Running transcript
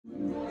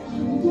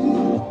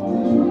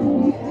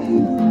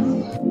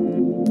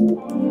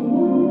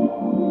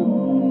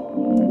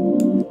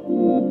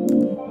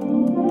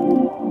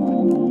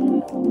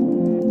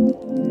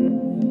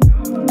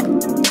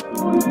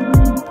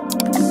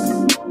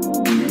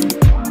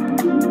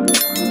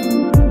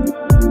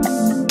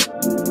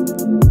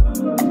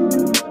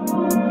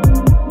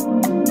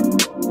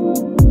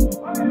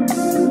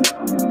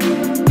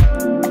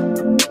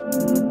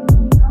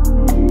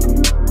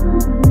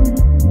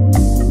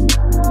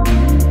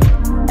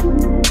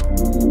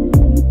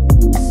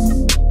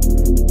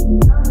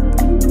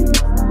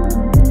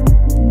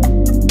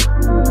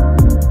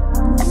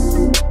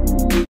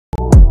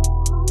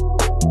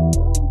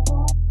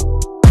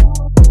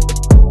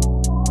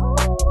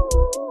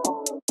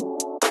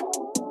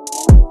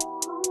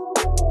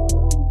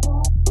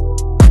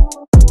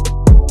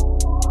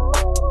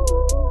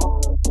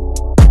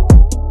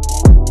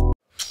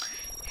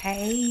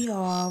Hey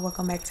y'all,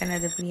 welcome back to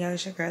another video.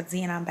 It's your girl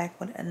Z and I'm back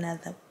with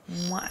another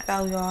one.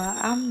 So y'all,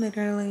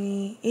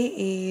 it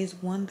is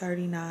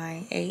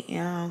 1:39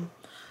 a.m.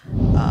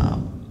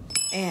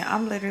 And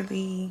I'm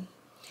literally,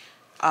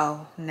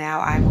 now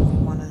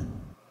iMovie wanna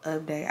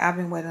update. I've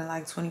been waiting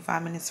like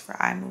 25 minutes for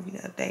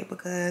iMovie to update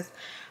because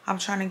I'm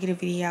trying to get a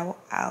video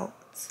out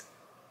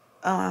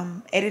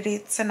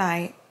edited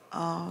tonight.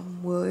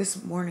 Well,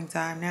 it's morning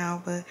time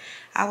now, but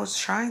I was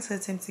trying to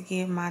attempt to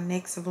get my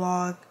next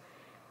vlog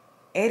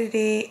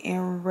edited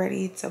and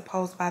ready to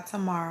post by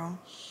tomorrow,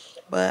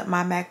 but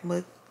my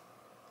MacBook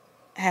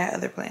had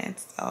other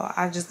plans, so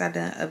I just got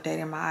done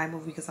updating my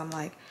iMovie because I'm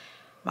like,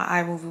 my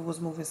iMovie was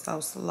moving so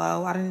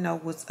slow. I didn't know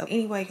what's up.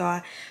 Anyway,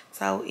 y'all,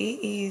 so it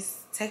is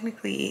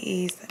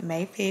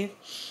May 5th,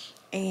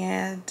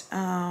 and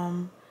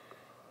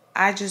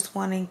I just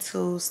wanting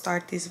to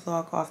start this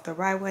vlog off the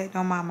right way.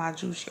 Don't mind my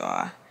juice,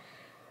 y'all.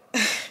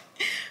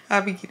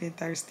 I'll be getting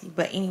thirsty,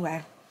 but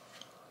anyway.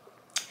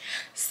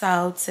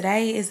 So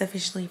today is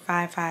officially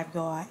 5/5,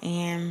 y'all,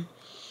 and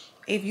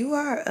if you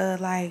are a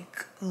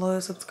like loyal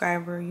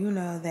subscriber, you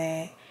know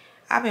that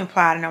I've been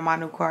plotting on my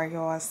new car,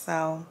 y'all.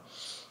 So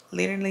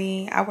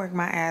literally I work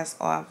my ass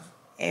off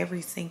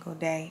every single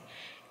day,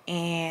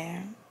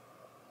 and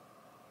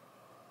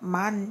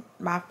my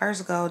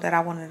first goal that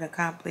I wanted to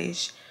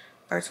accomplish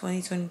for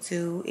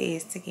 2022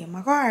 is to get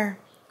my car,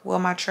 well,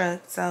 my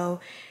truck. So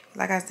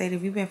like I said,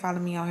 if you've been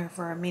following me on here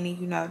for a minute,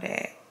 you know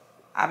that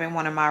I've been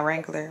wanting my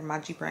Wrangler, my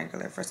Jeep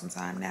Wrangler, for some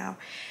time now.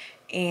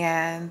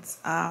 And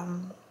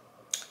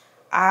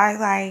I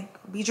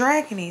like be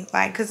dragging it,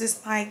 like, cause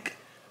it's like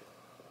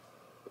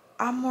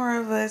I'm more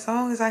of a, as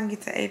long as I can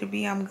get to A to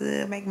B, I'm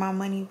good, make my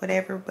money,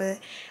 whatever. But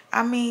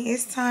I mean,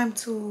 it's time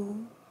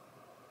to,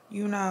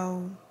 you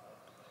know,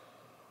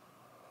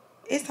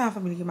 it's time for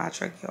me to get my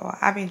truck, y'all.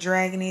 I've been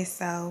dragging it.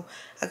 So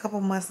a couple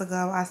months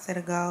ago, I set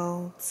a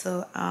goal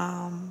to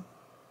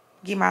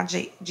get my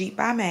Jeep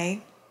by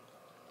May.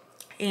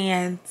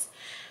 And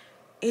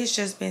it's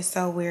just been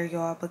so weird,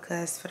 y'all,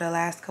 because for the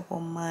last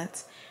couple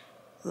months,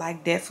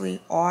 like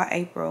definitely all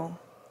April,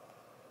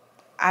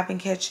 I've been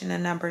catching the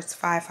numbers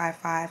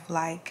 555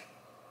 like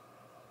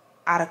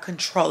out of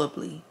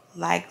controllably.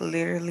 Like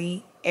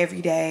literally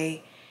every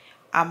day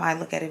I might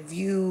look at a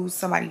view,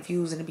 somebody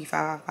views, and it'd be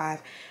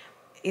 555.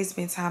 It's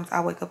been times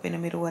I wake up in the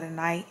middle of the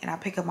night and I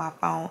pick up my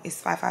phone, it's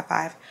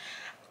 555.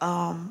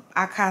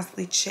 I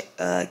constantly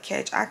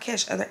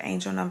catch other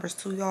angel numbers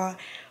too, y'all,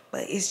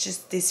 but it's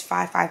just this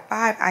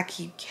 555 I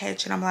keep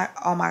catching. I'm like,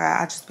 oh my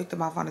god, I just picked up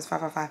my phone, it's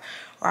 555.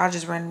 Or I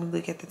just randomly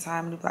look at the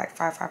time and it'll be like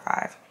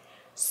 555.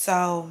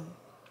 So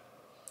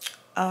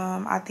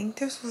I think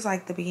this was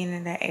like the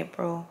beginning of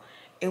April.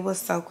 It was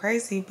so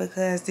crazy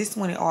because this is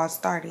when it all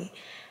started.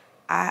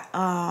 I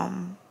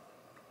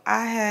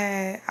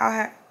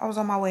was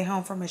on my way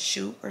home from a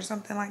shoot or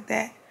something like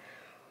that,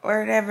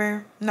 or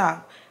whatever.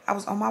 No, I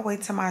was on my way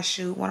to my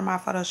shoot, one of my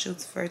photo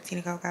shoots for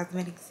Tina Co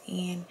Cosmetics,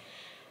 and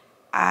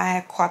I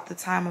had caught the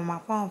time on my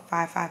phone,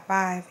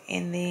 555,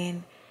 and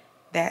then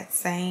that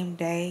same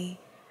day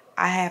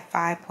I had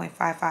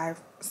 5.55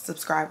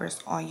 subscribers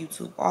on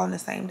YouTube, all in the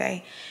same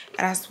day.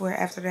 And I swear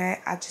after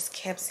that I just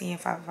kept seeing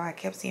 555,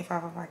 kept seeing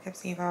 555, kept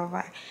seeing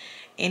 555,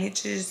 and it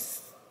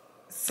just,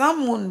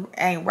 someone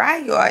ain't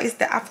right, y'all. It's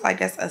that, I feel like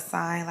that's a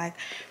sign. Like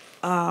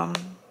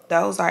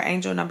those are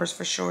angel numbers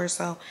for sure.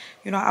 So,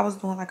 you know, I was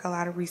doing like a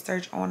lot of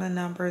research on the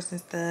numbers and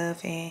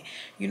stuff, and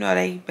you know,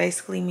 they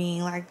basically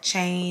mean like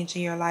change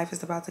in your life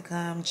is about to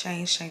come,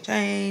 change,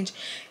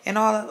 and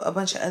a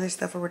bunch of other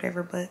stuff or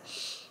whatever. But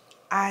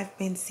I've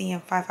been seeing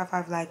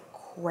 555 like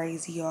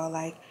crazy, y'all.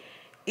 Like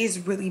it's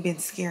really been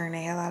scaring the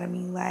hell out of me.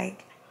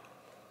 Like,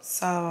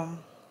 so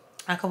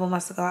a couple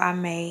months ago I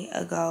made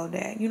a goal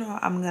that, you know,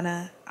 I'm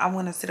gonna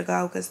set a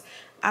goal, because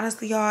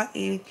honestly, y'all,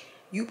 if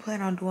you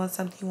plan on doing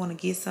something, you want to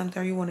get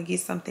something, or you want to get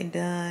something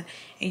done,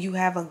 and you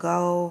have a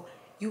goal,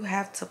 you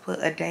have to put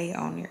a date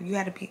on there. You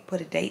have to put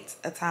a date,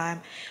 a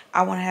time.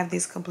 I want to have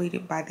this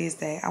completed by this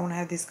day. I want to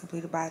have this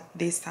completed by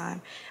this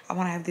time. I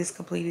want to have this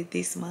completed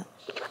this month.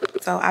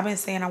 So I've been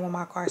saying I want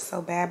my car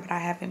so bad, but I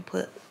haven't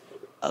put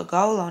a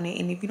goal on it.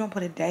 And if you don't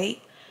put a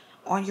date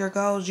on your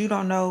goals, you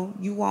don't know,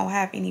 you won't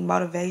have any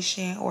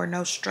motivation or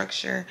no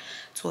structure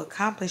to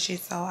accomplish it.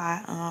 So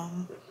I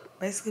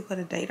basically put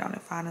a date on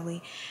it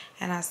finally,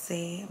 and I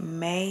said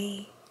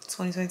May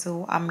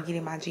 2022 I'm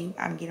getting my Jeep.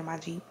 I'm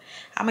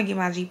gonna get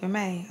my Jeep in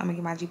May.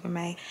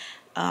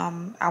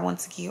 I want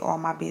to get all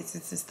my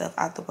business and stuff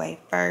out the way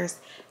first,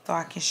 so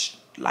I can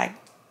like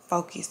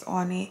focus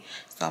on it.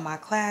 So my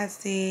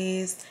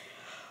classes,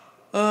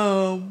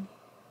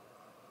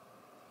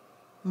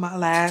 my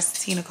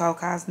last Tina Cole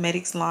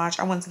Cosmetics launch,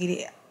 I want to get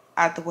it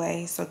out the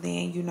way, so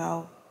then, you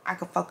know, I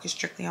could focus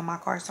strictly on my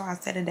car. So I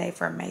set a date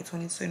for May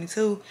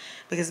 2022,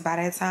 because by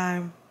that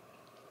time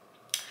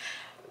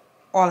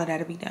all of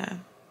that'll be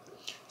done.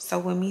 So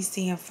with me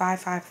seeing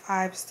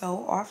 555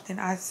 so often,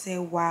 I said,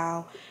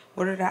 wow,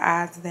 what are the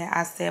odds that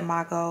I set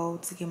my goal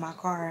to get my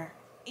car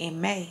in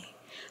May?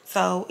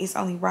 So it's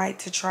only right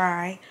to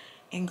try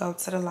and go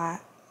to the lot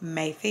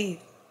May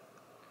 5th.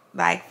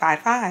 Like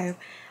 5-5.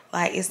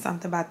 Like, it's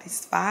something about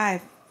this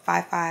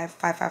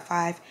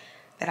 5-5-5-5-5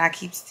 that I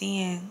keep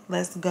seeing.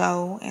 Let's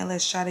go and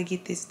let's try to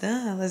get this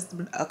done. Let's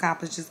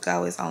accomplish this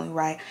goal. It's only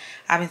right.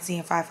 I've been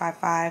seeing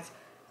 5-5-5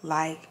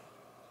 like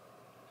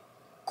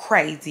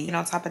crazy. And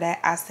on top of that,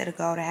 I set a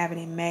goal to have it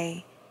in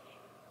May,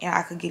 and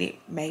I could get it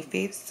May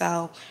 5th.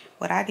 So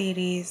what I did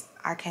is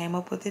I came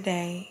up with the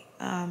day.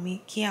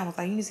 Keon was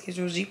like, you need to get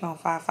your Jeep on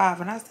 5-5.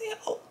 And I said,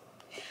 oh,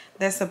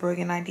 that's a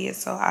brilliant idea.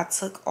 So I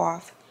took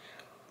off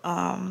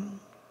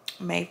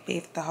May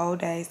 5th the whole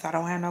day, so I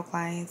don't have no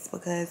clients,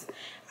 because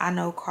I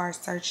know car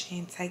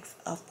searching takes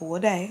a full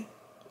day.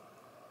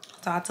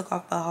 So I took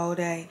off the whole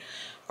day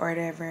or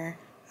whatever.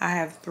 I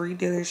have 3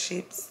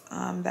 dealerships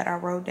that I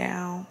wrote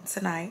down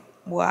tonight.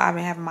 Well, I've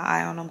been having my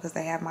eye on them because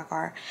they have my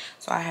car.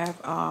 So I have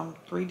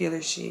 3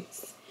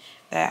 dealerships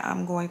that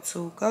I'm going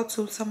to go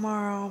to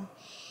tomorrow.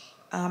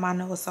 I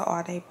know it's an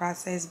all-day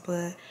process,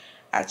 but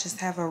I just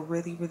have a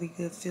really, really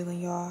good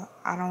feeling, y'all.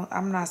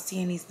 I'm not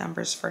seeing these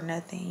numbers for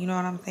nothing. You know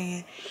what I'm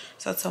saying?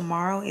 So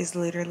tomorrow is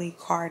literally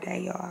car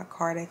day, y'all.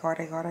 Car day.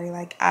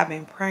 Like, I've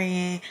been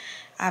praying.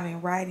 I've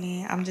been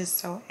writing. I'm just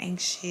so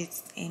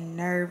anxious and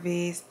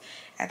nervous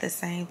at the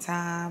same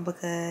time,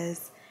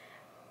 because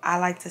I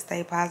like to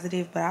stay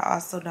positive, but I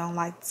also don't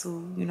like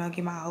to, you know,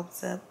 get my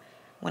hopes up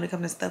when it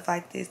comes to stuff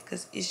like this,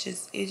 because it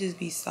just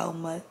be so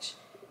much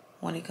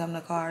when it comes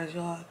to cars,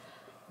 y'all.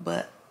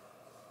 But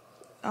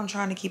I'm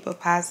trying to keep a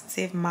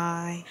positive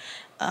mind.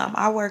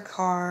 I work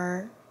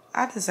hard.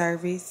 I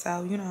deserve it.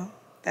 So, you know,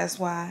 that's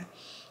why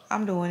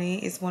I'm doing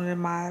it. It's one of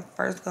my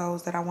first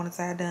goals that I wanted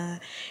to have done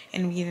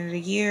in the beginning of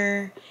the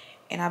year.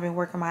 And I've been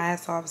working my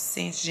ass off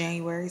since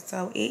January.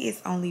 So it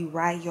is only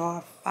right,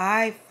 y'all.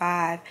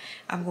 5-5.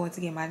 I'm going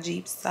to get my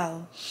Jeep.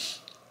 So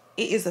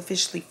it is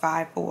officially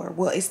 5-4.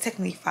 Well, it's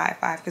technically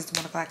 5-5 because it's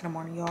 1 o'clock in the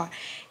morning, y'all.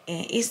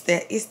 And it's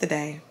the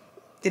day.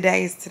 The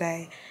day is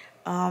today.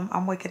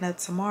 I'm waking up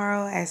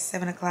tomorrow at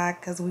 7 o'clock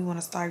because we want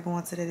to start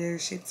going to the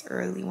dealerships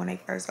early when they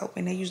first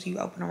open. They usually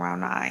open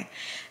around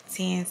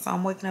 9-10. So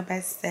I'm waking up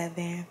at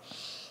 7.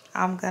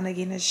 I'm going to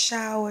get in the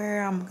shower.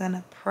 I'm going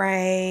to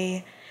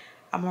pray.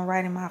 I'm going to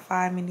write in my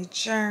 5-minute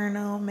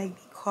journal. Make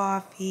me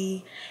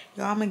coffee.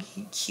 Y'all, I'm going to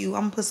get cute.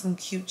 I'm going to put some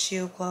cute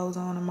chill clothes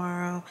on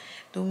tomorrow.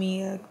 Do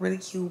me a really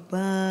cute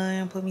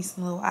bun. Put me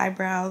some little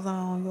eyebrows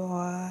on,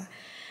 y'all.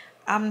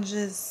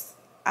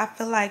 I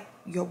feel like,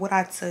 what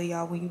I tell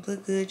y'all, when you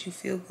look good, you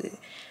feel good.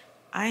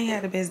 I ain't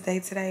had the best day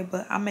today,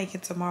 but I'm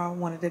making tomorrow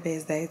one of the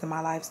best days of my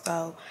life.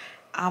 So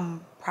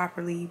I'm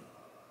properly,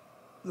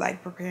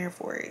 like, preparing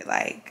for it.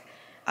 Like,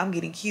 I'm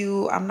getting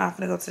cute. I'm not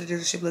gonna go to the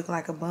dealership looking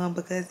like a bum,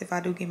 because if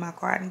I do get my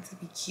car, I need to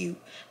be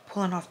cute,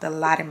 pulling off the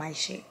lot of my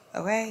shit,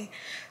 okay?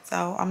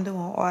 So I'm doing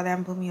all that.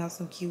 I'm putting me on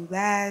some cute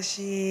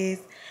lashes,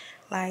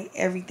 like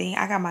everything.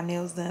 I got my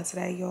nails done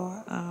today,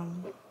 y'all.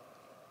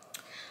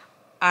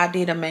 I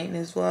did a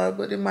maintenance vlog,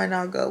 but it might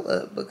not go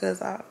up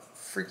because I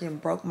freaking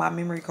broke my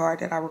memory card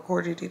that I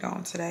recorded it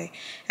on today.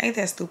 Ain't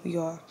that stupid,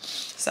 y'all?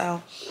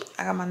 So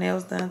I got my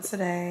nails done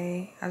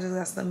today. I just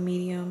got some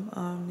medium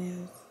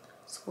nails,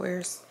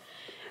 squares.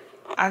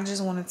 I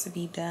just wanted to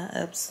be done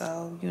up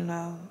so, you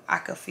know, I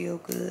could feel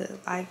good.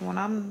 Like, when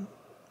I'm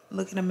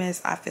looking a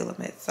mess, I feel a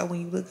mess. So when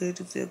you look good,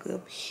 you feel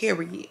good,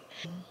 period.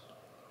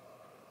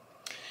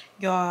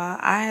 Y'all,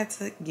 I had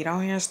to get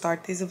on here and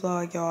start this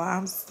vlog, y'all.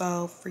 I'm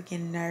so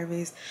freaking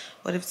nervous.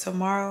 But if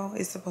tomorrow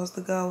is supposed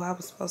to go, I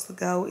was supposed to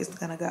go, it's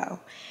gonna go.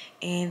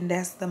 And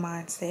that's the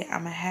mindset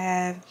I'm gonna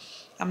have.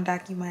 I'm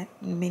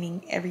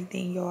documenting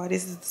everything, y'all.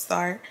 This is the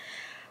start.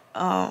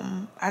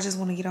 I just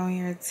want to get on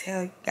here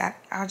and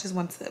I just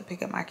want to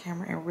pick up my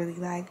camera and really,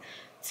 like,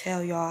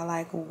 tell y'all,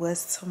 like,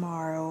 what's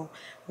tomorrow,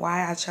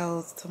 why I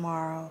chose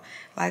tomorrow.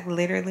 Like,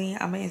 literally,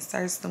 I'm gonna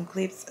insert some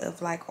clips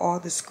of, like, all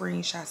the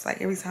screenshots.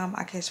 Like, every time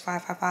I catch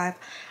 555,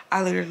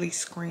 I literally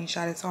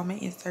screenshot it. So I'm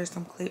gonna insert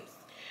some clips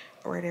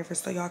or whatever,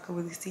 so y'all can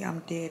really see I'm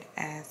dead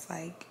ass,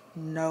 like,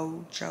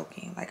 no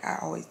joking. Like,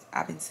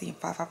 I've been seeing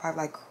 555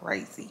 like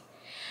crazy.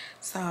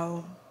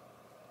 So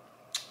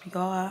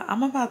y'all,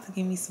 I'm about to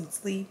give me some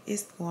sleep.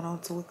 It's going on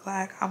 2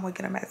 o'clock. I'm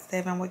waking up at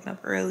 7. I'm waking up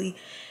early.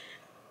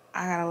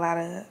 I got a lot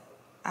of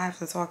I have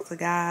to talk to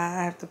God.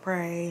 I have to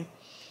pray.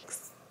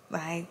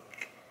 Like,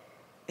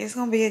 it's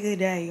gonna be a good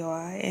day, y'all,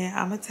 and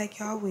I'm gonna take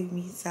y'all with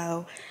me.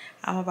 So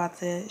I'm about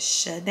to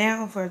shut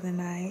down for the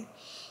night.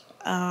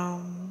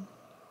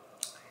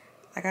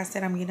 Like I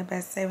said, I'm getting up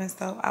at 7,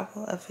 so I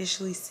will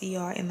officially see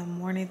y'all in the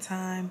morning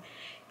time.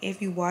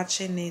 If you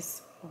watching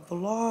this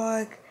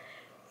vlog,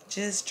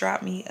 just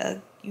drop me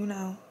a,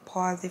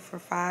 pause it for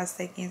 5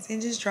 seconds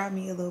and just drop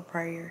me a little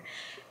prayer.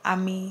 I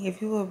mean,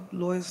 if you're a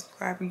loyal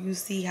subscriber, you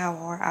see how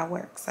hard I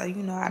work. So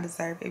you know I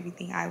deserve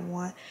everything I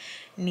want,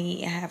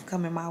 need, and have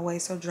coming my way.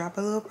 So drop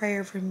a little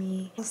prayer for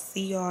me. I'll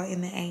see y'all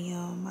in the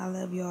AM. I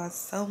love y'all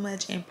so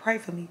much, and pray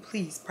for me.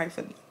 Please pray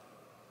for me.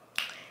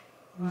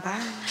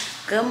 Bye.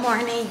 Good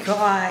morning,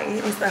 y'all.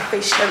 It is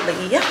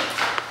officially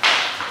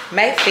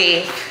May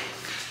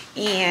 5th,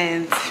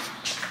 and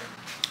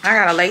I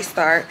got a late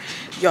start,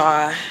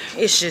 y'all.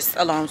 It's just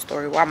a long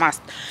story why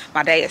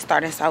my day is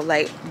starting so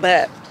late.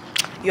 But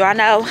y'all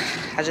know,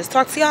 I just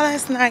talked to y'all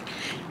last night.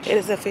 It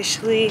is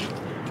officially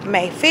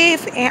May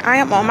 5th, and I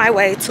am on my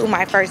way to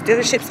my first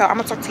dealership. So I'm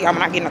gonna talk to y'all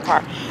when I get in the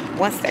car.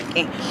 1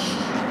 second.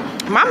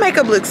 My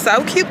makeup looks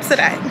so cute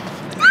today.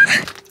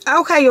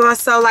 Okay, y'all,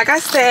 so like I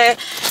said,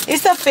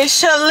 it's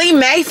officially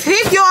May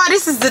 5th, y'all.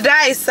 This is the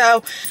day.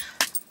 So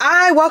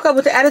I woke up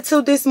with the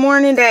attitude this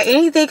morning that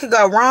anything could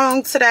go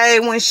wrong today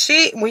when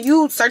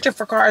you searching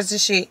for cars and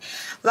shit.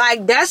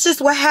 Like, that's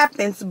just what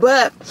happens.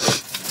 But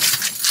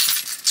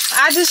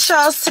I just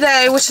chose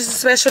today, which is a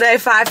special day,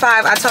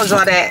 5/5. I told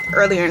y'all that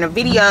earlier in the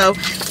video.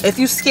 If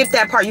you skip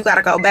that part, you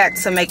gotta go back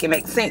to make it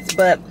make sense.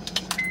 But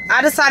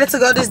I decided to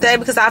go this day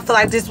because I feel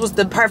like this was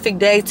the perfect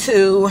day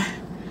to,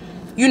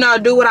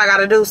 do what I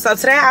gotta do. So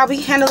today I'll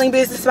be handling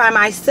business by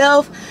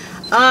myself.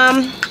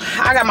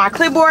 I got my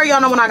clipboard.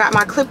 Y'all know when I got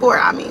my clipboard,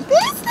 I mean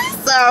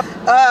business. So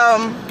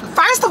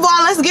first of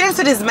all, let's get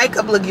into this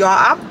makeup look, y'all.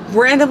 I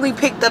randomly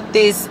picked up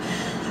this,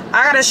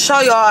 I gotta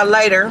show y'all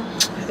later.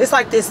 It's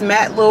like this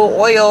matte little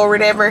oil or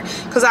whatever,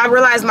 because I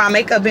realized my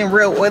makeup been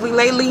real oily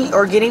lately,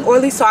 or getting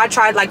oily. So I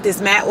tried like this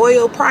matte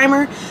oil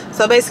primer.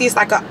 So basically it's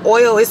like an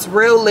oil, it's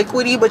real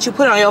liquidy, but you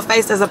put it on your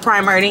face as a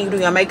primer and then you do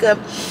your makeup.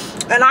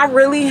 And I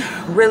really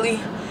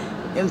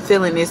am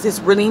feeling this. It's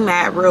really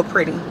matte, real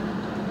pretty.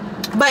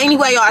 But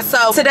anyway, y'all,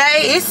 so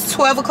today it's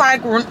 12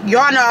 o'clock.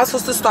 Y'all know I was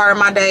supposed to start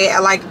my day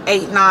at like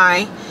 8,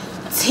 9,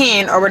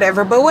 10 or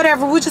whatever. But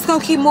whatever, we're just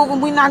gonna keep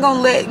moving. We're not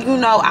gonna let,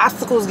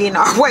 obstacles get in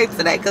our way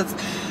today. Because,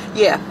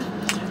 yeah,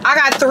 I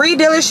got 3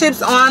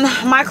 dealerships on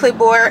my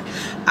clipboard.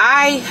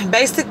 I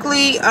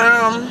basically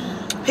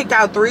picked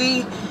out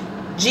 3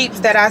 Jeeps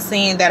that I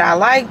seen that I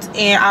liked.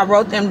 And I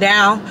wrote them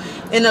down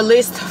in a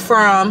list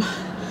from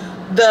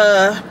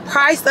the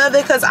price of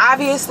it, because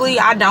obviously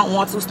I don't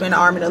want to spend an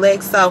arm and a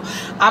leg. So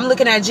I'm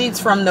looking at Jeeps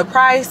from the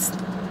price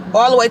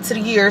all the way to the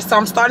year. So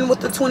I'm starting with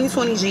the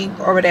 2020 Jeep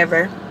or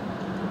whatever.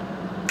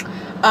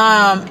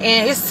 And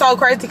it's so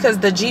crazy because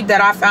the Jeep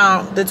that I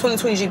found, the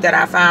 2020 Jeep that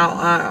I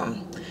found,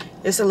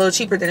 it's a little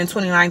cheaper than in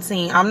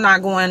 2019. I'm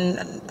not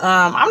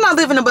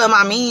living above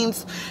my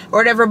means or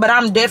whatever, but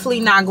I'm definitely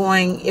not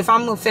going, if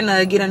I'm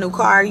finna get a new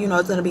car,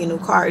 it's gonna be a new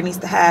car. It needs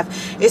to have,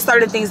 it's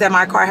certain things that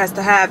my car has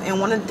to have, and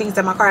one of the things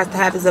that my car has to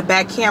have is a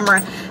back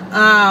camera.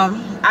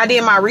 I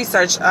did my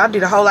research. I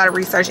did a whole lot of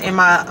research, in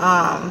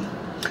my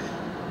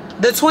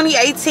the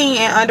 2018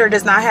 and under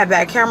does not have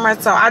back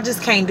camera, so I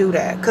just can't do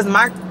that because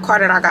my car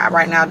that I got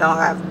right now don't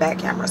have back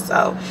camera.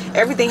 So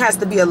everything has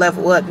to be a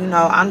level up.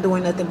 I'm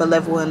doing nothing but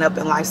leveling up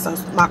in life, so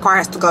my car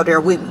has to go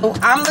there with me.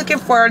 I'm looking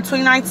for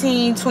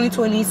 2019,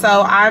 2020.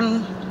 So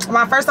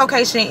my first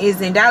location is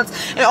in Dallas.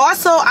 And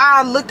also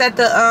I looked at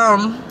the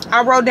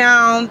I wrote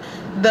down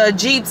the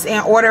Jeeps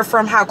in order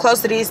from how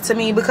close it is to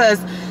me,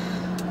 because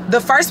the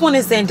first one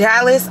is in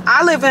Dallas.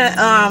 I live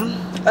in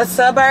a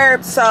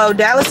suburb, so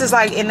Dallas is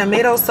like in the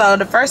middle. So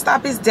the first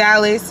stop is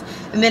Dallas,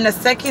 and then the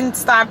second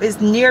stop is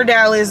near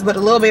Dallas but a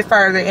little bit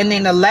further, and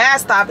then the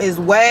last stop is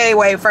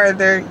way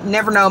further.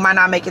 Never know, might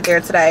not make it there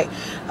today.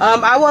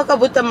 I woke up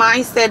with the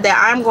mindset that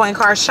I'm going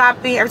car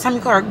shopping. Every time you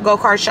go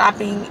car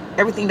shopping,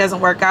 everything doesn't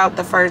work out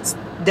the first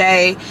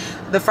day,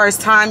 the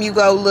first time you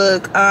go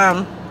look.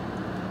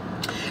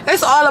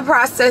 It's all a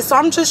process. So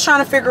I'm just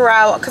trying to figure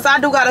out, because I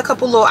do got a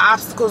couple little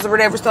obstacles or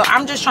whatever, so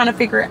I'm just trying to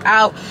figure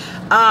out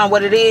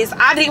what it is.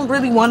 I didn't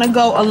really want to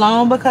go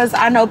alone because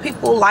I know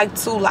people like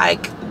to,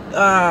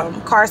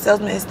 car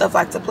salesmen and stuff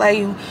like to play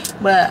you,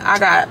 but I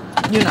got,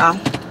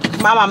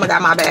 my mama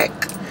got my back,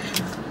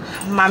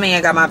 my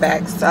man got my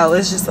back, so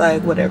it's just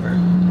like whatever.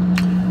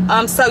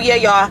 So yeah,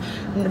 y'all,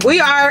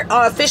 we are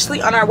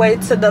officially on our way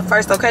to the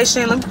first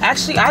location.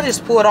 Actually, I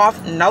just pulled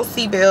off, no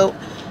seatbelt,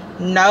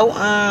 no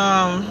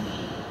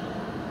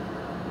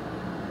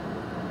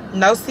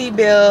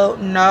seatbelt,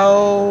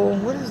 no,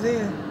 what is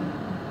this?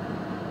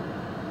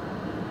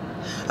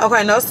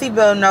 Okay, no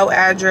seatbelt, no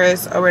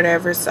address or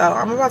whatever. So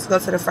I'm about to go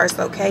to the first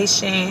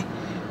location.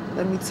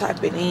 Let me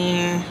type it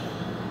in.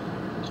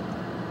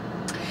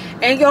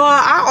 And y'all,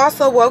 I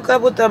also woke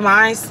up with the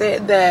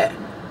mindset that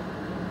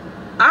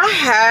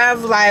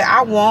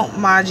I want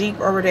my Jeep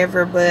or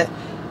whatever, but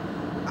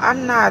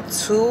I'm not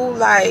too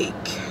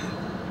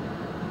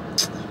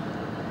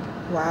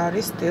Wow,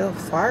 this still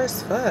far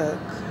as fuck.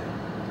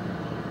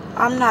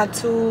 I'm not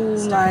too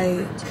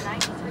like,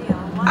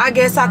 I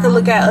guess I could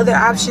look at other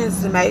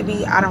options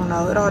maybe. I don't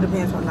know. It all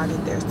depends when I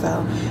get there.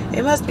 So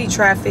it must be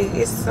traffic.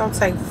 It's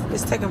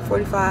taking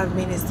 45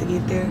 minutes to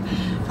get there.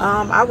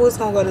 I was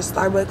gonna go to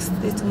Starbucks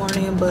this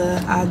morning,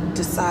 but I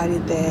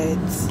decided that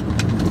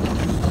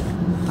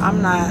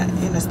I'm not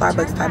in a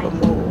Starbucks type of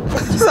mood.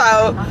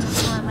 So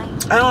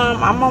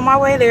I'm on my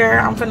way there.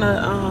 I'm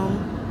gonna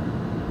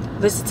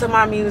listen to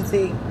my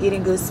music, get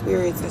in good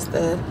spirits and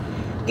stuff.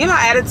 Get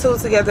my attitude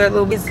together a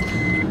little bit.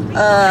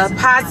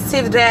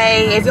 Positive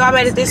day. If y'all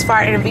made it this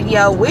far in the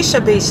video, wish a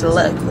bitch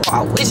luck.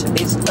 Y'all wish a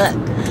bitch luck.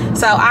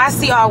 So I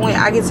see y'all when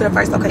I get to the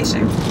first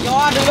location.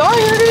 Y'all, do y'all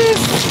hear this?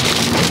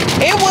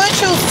 It would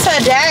choose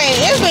today.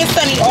 It's been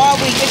sunny all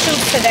week. It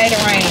choose today to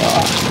rain,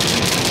 y'all.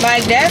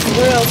 Like, that's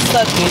real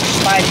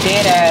suckish. Like,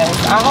 dead ass.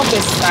 I hope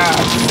it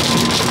stops.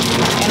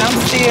 And I'm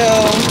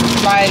still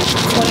like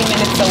 20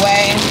 minutes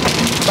away.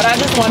 But I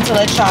just want to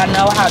let y'all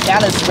know how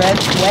Dallas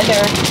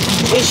weather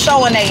is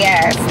showing their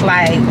ass.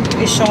 Like,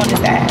 it's showing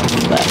its ass.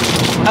 But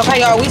okay,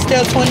 y'all, we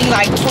still 20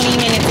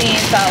 minutes in.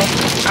 So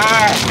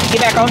I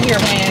get back on here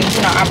when,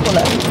 you know, I pull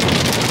up.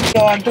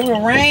 Y'all, through the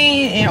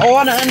rain and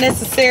all the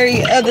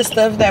unnecessary other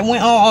stuff that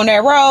went on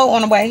that road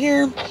on the way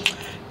here,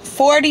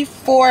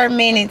 44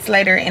 minutes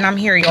later, and I'm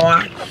here,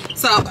 y'all.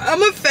 So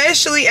I'm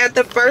officially at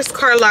the first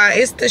car lot.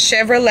 It's the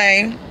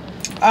Chevrolet.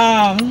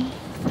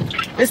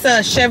 It's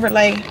a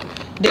Chevrolet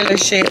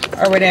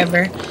dealership or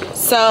whatever.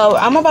 So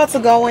I'm about to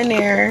go in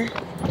there.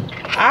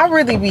 I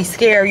really be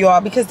scared, y'all,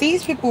 because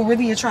these people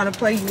really are trying to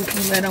play you if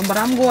you let them. But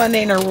I'm going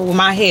in there with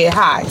my head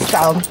high.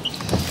 So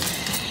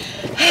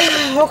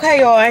okay,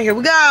 y'all, here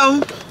we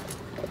go.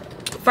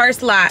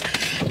 First lot.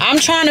 I'm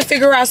trying to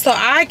figure out, so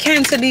I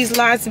came to these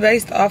lots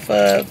based off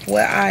of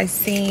what I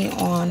seen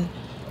on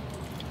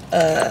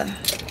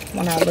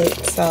when I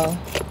looked. So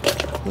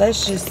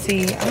let's just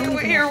see.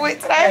 We're here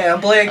with today. Hey, I'm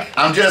Blake.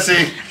 I'm Jesse.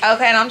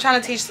 Okay, and I'm trying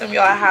to teach some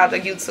y'all how the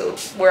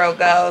YouTube world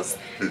goes.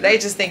 They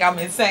just think I'm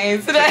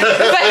insane today.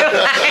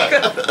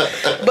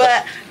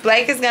 But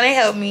Blake is gonna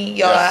help me,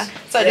 y'all. Yes.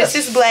 So yes.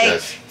 This is Blake.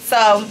 Yes.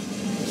 So,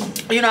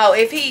 you know,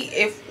 if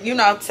you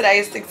know today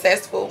is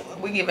successful,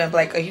 we giving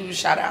Blake a huge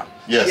shout out.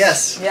 Yes.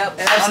 Yes. Yep.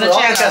 And on the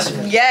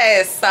channel.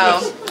 Yes. So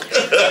yes.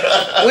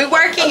 We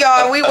working,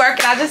 y'all. We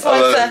working. I just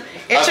want to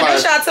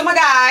introduce y'all to my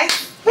guy.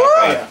 Woo.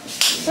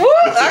 Woo.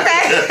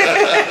 Okay.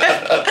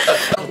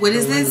 What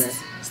is this?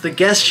 It's the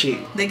guest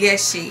sheet. The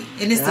guest sheet.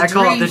 And it's I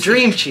call it the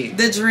dream sheet.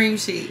 The dream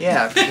sheet.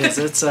 Yeah, because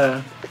it's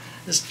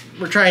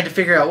we're trying to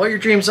figure out what your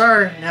dreams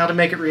are and how to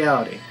make it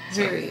reality.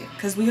 Period.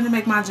 Because we're gonna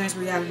make my dreams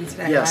reality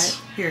today, yes.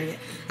 Right? Period.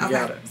 You okay.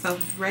 got it. So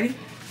ready?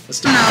 Let's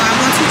do it. No, I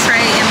want to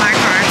trade in my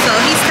car. So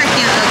he's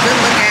taking a good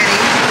look at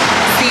it,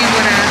 seeing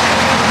what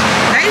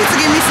they used to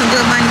give me some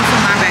good money for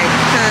my baby,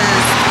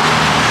 because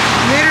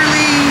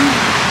literally,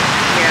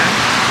 yeah.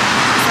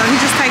 So he's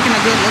just taking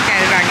a good look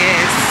at it, I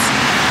guess.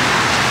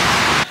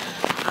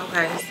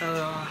 Okay, so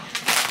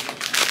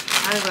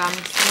I just got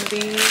me some of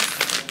these.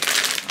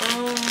 I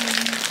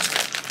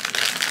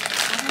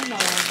don't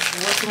know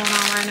what's going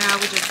on right now.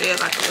 We just did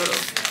like a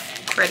little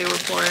credit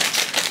report.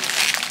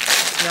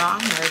 Y'all,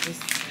 I'm nervous.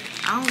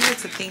 I don't like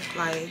to think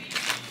like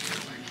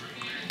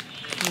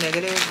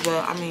negative,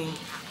 but I mean,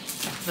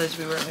 let's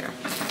be real here.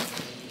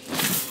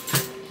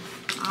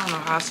 I don't know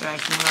how to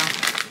act now.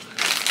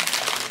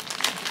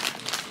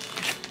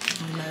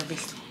 I'm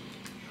nervous.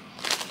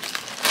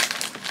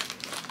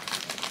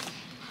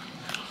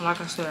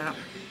 Like I said,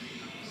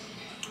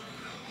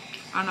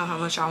 I know how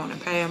much I want to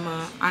pay a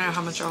month. I know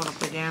how much I want to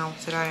put down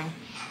today.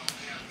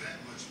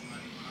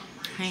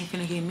 I ain't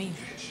finna get me.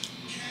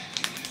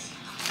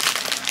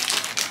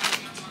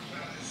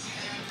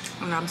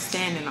 And I'm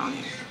standing on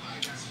it.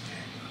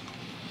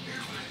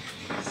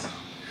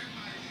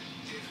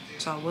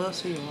 So we'll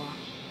see y'all.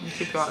 We'll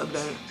keep y'all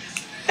updated.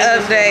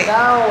 Update.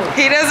 No.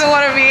 He doesn't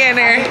want to be in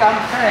there. I think I'm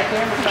kind of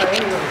camera shy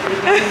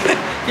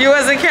anyway. You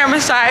wasn't camera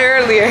shy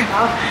earlier.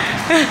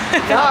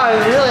 No,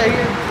 really.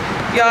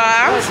 Y'all,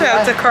 I'm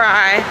about to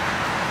cry.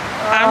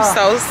 I'm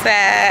so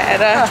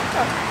sad.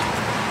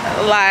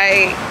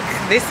 Like,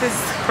 this is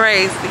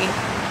crazy.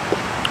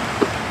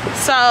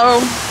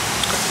 So,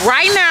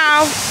 right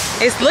now,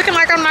 it's looking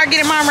like I'm not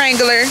getting my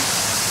Wrangler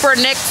for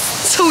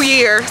next 2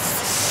 years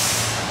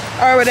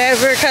or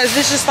whatever, because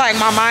it's just like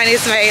my mind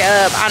is made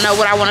up. I know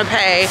what I want to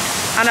pay.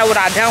 I know what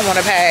I don't want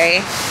to pay.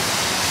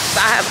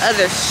 So I have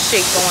other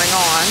shit going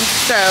on.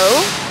 So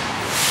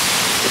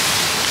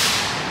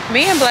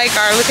me and Blake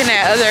are looking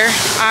at other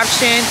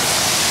options,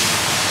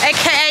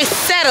 aka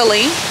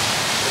settling.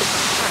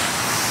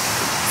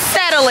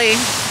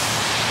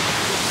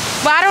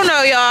 But I don't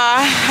know, y'all.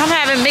 I'm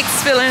having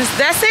mixed feelings.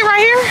 That's it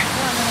right here?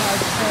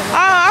 Oh,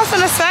 I was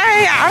gonna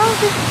say, I don't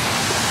think.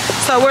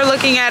 So we're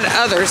looking at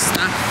other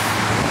stuff.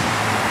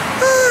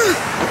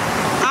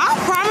 I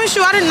promise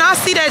you, I did not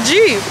see that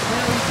Jeep.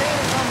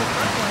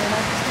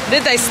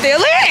 Did they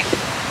steal it?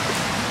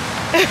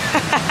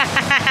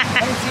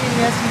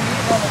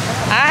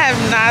 I have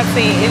not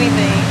seen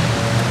anything.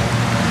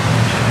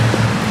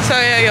 So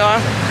yeah, y'all.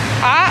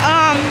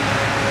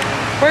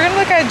 We're gonna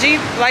look at Jeep,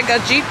 like a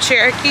Jeep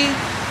Cherokee.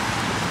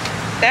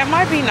 That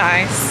might be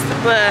nice,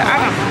 but I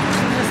don't know.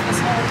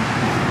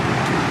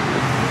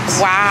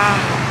 Wow.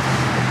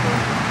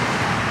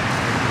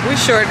 We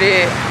sure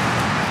did.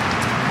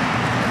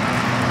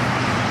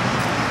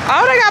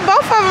 Oh, they got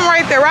both of them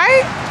right there,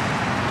 right?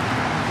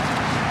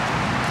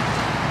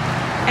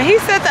 And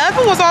he said the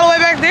other one was all the way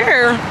back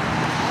there.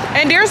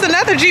 And there's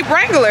another Jeep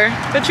Wrangler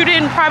that you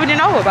probably didn't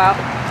know about.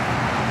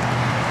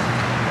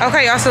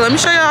 Okay, y'all, so let me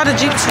show y'all the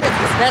Jeep.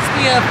 That's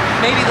the,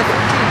 maybe the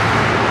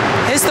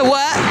 14. It's the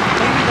what?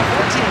 Maybe the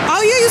 14.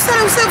 Oh, yeah, you said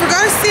it was silver.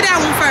 Go see that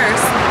one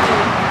first.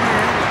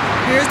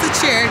 Here's the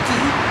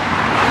Cherokee.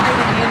 We're doing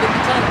the end of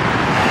the tunnel.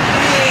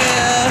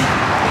 Yeah.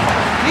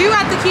 You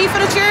got the key for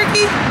the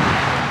Cherokee?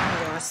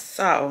 Yeah,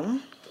 so,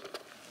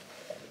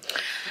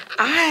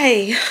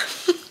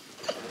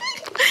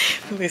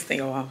 this thing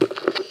go on.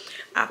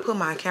 I put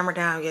my camera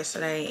down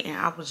yesterday and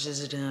I was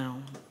just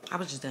done.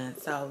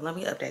 So let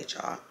me update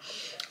y'all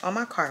on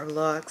my car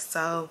vlog.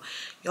 So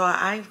y'all,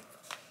 I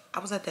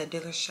was at that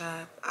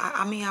dealership.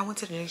 I mean, I went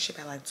to the dealership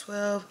at like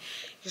 12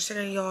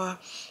 yesterday, y'all.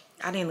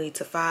 I didn't leave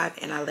till 5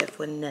 and I left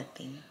with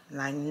nothing,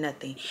 like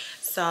nothing.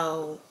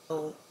 So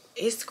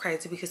it's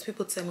crazy because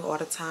people tell me all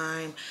the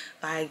time,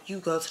 like, you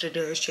go to the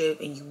dealership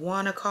and you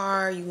want a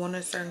car, you want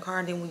a certain car,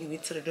 and then when you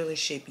get to the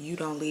dealership, you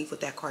don't leave with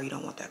that car, you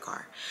don't want that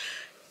car.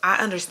 I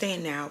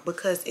understand now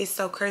because it's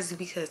so crazy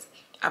because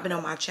I've been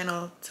on my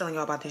channel telling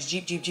y'all about this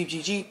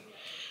Jeep.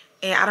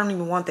 And I don't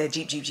even want that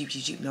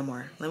Jeep no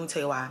more. Let me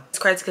tell you why. It's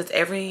crazy because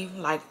every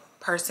like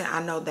person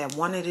I know that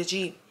wanted a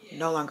Jeep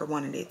no longer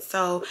wanted it.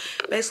 So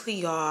basically,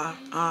 y'all,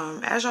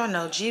 as y'all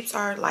know, Jeeps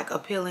are like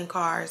appealing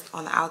cars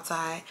on the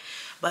outside,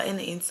 but in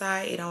the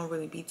inside it don't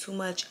really be too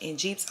much. And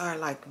Jeeps are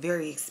like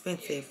very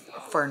expensive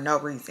for no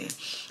reason.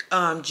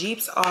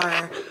 Jeeps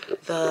are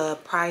the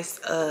price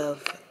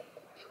of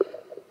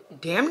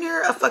damn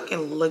near a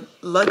fucking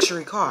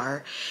luxury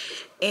car,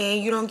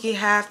 and you don't get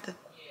half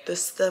the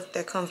stuff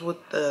that comes with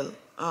the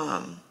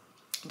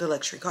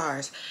luxury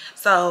cars.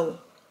 So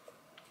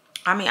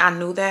I mean, I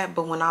knew that,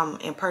 but when I'm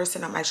in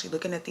person, I'm actually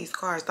looking at these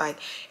cars, like,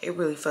 it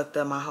really fucked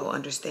up my whole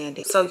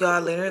understanding. So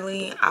y'all,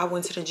 literally, I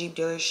went to the Jeep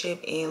dealership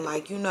and,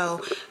 like, you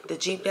know, the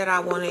Jeep that I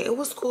wanted, it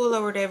was cool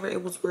or whatever.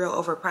 It was real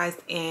overpriced.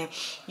 And,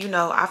 you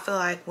know, I feel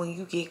like when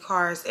you get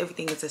cars,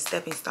 everything is a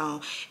stepping stone.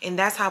 And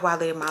that's how I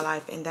live my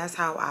life. And that's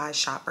how I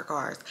shop for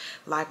cars.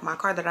 Like, my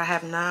car that I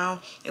have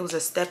now, it was a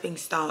stepping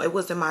stone. It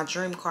wasn't my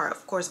dream car,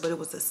 of course, but it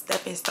was a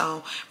stepping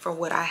stone from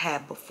what I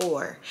had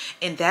before.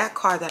 And that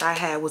car that I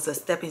had was a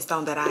stepping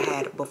stone that I had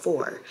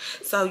before.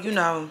 So, you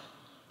know,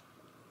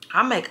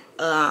 I make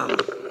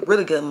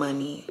really good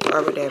money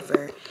or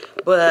whatever,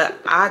 but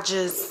I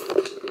just,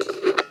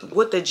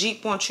 what the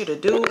Jeep wants you to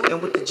do and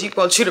what the Jeep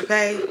wants you to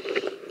pay,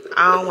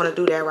 I don't want to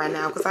do that right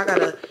now because I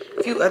got a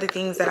few other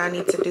things that I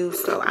need to do.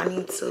 So I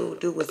need to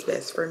do what's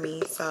best for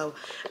me. So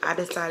I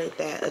decided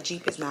that a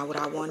Jeep is not what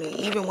I wanted.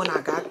 Even when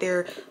I got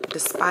there,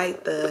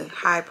 despite the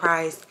high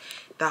price,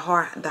 the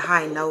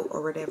high note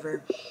or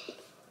whatever,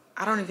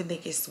 I don't even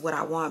think it's what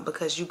I want,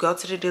 because you go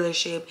to the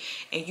dealership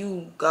and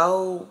you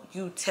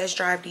test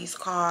drive these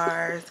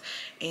cars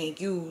and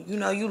you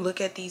know, you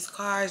look at these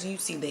cars and you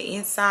see the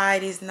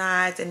inside is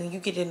nice, and then you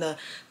get in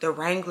the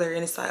Wrangler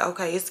and it's like,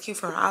 okay, it's cute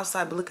from the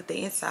outside, but look at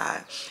the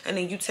inside. And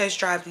then you test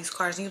drive these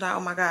cars and you're like,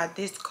 oh my God,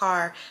 this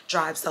car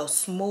drives so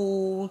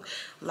smooth.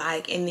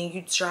 Like, and then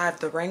you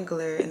drive the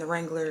Wrangler and the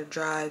Wrangler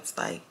drives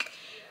like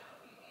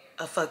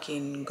a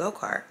fucking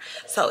go-kart.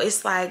 So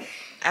it's like,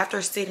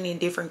 after sitting in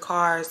different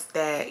cars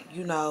that,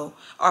 you know,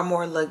 are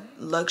more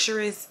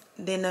luxurious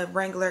than the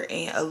Wrangler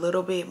and a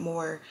little bit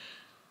more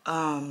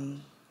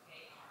affordable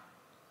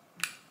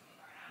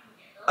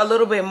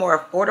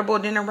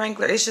than the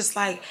Wrangler, it's just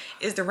like,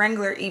 is the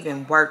Wrangler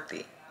even worth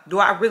it? Do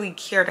I really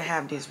care to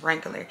have this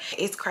Wrangler?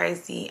 It's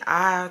crazy.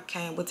 I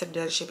went to the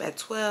dealership at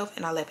 12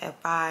 and I left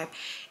at 5.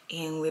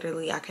 And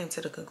literally, I came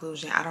to the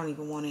conclusion, I don't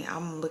even want it.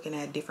 I'm looking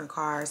at different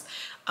cars.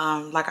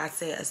 Like I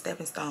said, a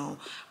stepping stone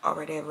or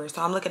whatever.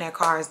 So I'm looking at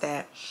cars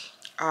that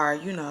are,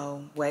 you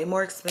know, way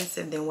more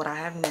expensive than what I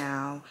have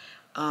now.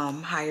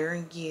 Higher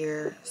in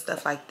gear,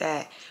 stuff like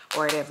that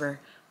or whatever.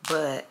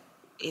 But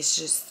it's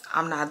just,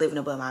 I'm not living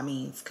above my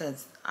means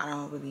because I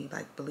don't really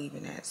like believe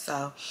in that.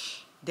 So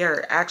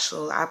they're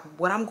actual,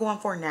 what I'm going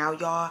for now,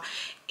 y'all,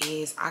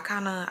 is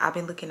I've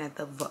been looking at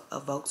a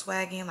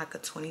Volkswagen, like a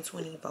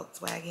 2020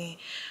 Volkswagen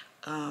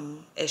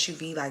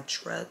SUV, like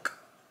truck.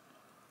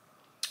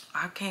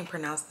 I can't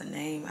pronounce the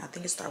name. I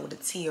think it starts with a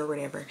T or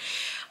whatever.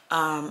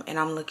 And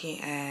I'm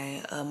looking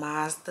at a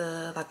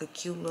Mazda, like a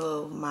cute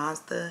little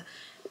Mazda,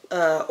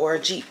 or a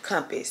Jeep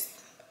Compass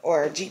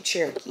or a Jeep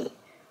Cherokee.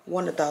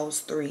 One of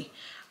those three.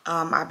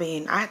 I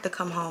had to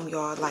come home,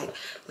 y'all. Like,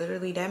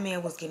 literally, that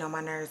man was getting on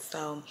my nerves.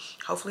 So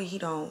hopefully he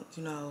don't,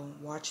 you know,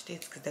 watch this,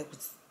 because that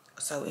was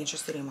so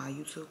interested in my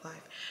YouTube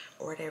life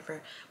or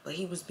whatever, but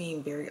he was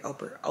being very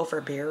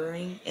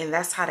overbearing, and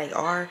that's how they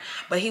are.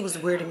 But he was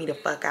weirding me the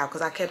fuck out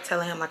because I kept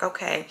telling him like,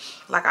 okay,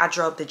 like I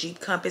drove the Jeep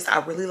Compass,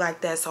 I really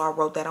like that, so I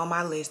wrote that on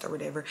my list or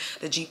whatever.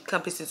 The Jeep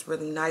Compass is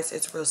really nice,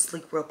 it's real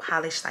sleek, real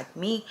polished like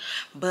me,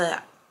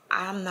 but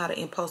I'm not an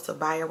impulsive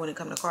buyer when it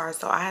comes to cars,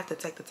 so I have to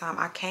take the time.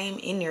 I came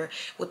in there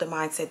with the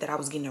mindset that I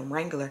was getting a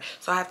Wrangler,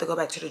 so I have to go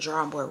back to the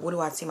drawing board. What do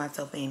I see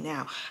myself in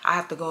now? I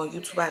have to go on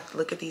YouTube, I have to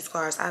look at these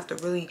cars, I have to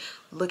really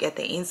look at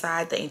the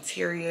inside, the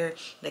interior.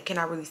 That can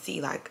I really see,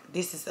 like,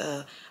 this is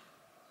a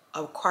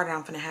car that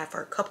I'm gonna have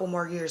for a couple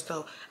more years,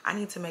 so I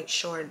need to make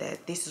sure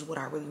that this is what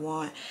I really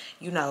want.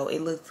 You know, it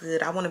looks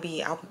good. I want to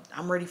be,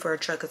 I'm ready for a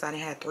truck because I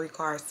didn't have 3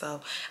 cars,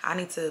 so I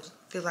need to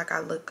feel like I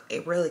look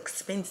real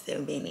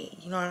expensive in it.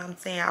 You know what I'm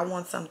saying? I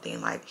want something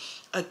like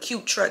a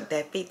cute truck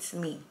that fits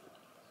me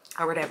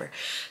or whatever.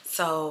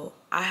 So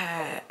I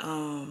had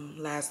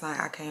last night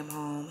I came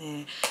home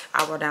and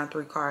I wrote down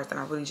 3 cars, and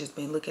I really just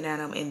been looking at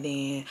them, and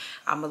then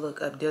I'm gonna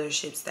look up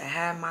dealerships that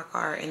have my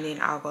car, and then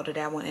I'll go to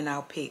that one and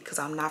I'll pick, because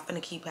I'm not gonna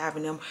keep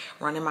having them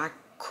running my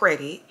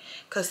credit,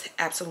 because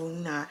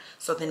absolutely not.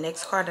 So the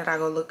next car that I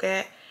go look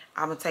at,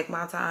 I'm gonna take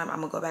my time.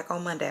 I'm gonna go back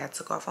on Monday. I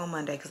took off on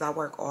Monday because I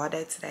work all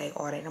day today,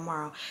 all day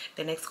tomorrow.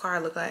 The next car I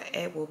look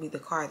at will be the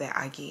car that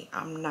I get.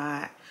 I'm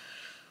not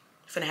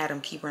finna have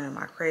them keep running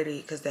my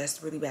credit, because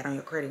that's really bad on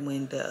your credit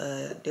when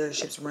the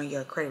dealerships run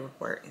your credit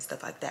report and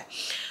stuff like that.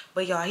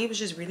 But y'all, he was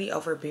just really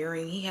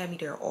overbearing. He had me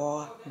there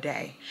all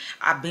day.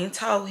 I've been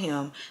told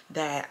him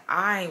that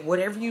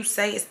whatever you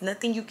say, it's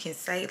nothing you can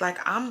say. Like,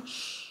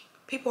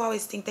 people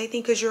always think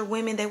because you're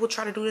women, they will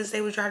try to do this,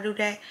 they will try to do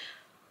that.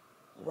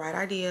 Right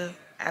idea,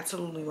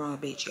 absolutely wrong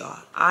bitch,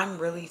 y'all. I'm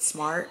really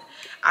smart.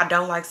 I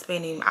don't like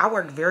spending. I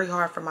work very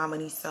hard for my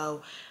money,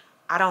 so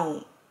I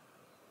don't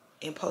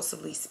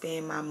impulsively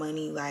spend my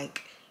money,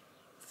 like,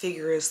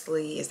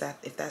 figuratively,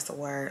 if that's a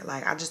word.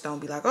 Like, I just don't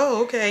be like,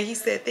 oh, okay, he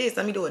said this,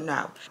 let me do it.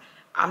 No,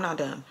 I'm not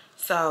dumb.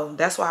 So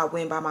that's why I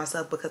went by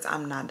myself, because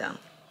I'm not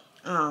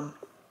dumb.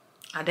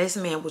 This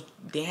man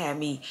they had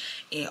me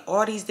in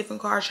all these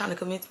different cars trying to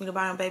convince me to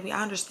buy them. Baby,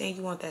 I understand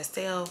you want that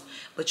sale,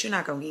 but you're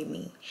not gonna get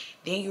me.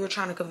 Then you were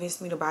trying to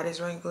convince me to buy this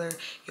Wrangler.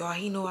 Y'all,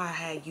 he knew I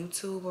had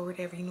YouTube or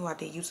whatever. He knew I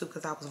did YouTube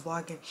because I was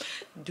vlogging.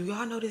 Do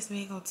y'all know this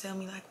man gonna tell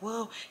me like,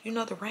 well, you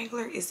know, the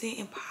Wrangler isn't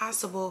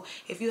impossible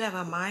if you have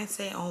a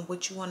mindset on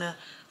what you wanna,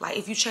 like,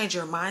 if you change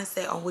your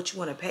mindset on what you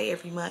wanna pay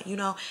every month, you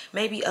know,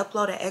 maybe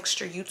upload an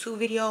extra YouTube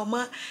video a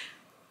month.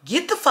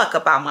 Get the fuck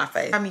up out my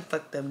face. Had me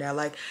fucked up now.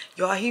 Like,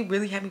 y'all, he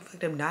really had me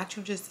fucked up. Not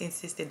you just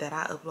insisted that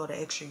I upload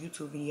an extra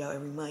YouTube video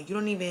every month. You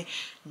don't even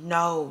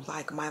know,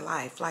 like, my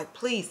life. Like,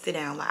 please sit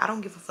down. Like, I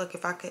don't give a fuck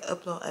if I could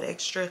upload an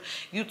extra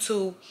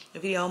YouTube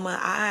video a month.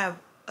 I have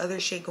other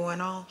shit going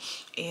on,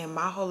 and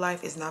my whole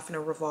life is not gonna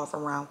revolve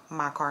around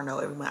my car note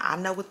every month. I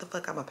know what the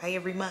fuck I'm gonna pay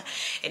every month,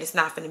 and it's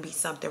not gonna be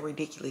something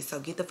ridiculous. So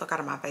get the fuck out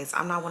of my face.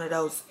 I'm not one of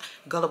those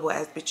gullible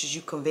ass bitches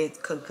you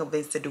could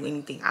convince to do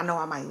anything. I know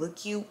I might look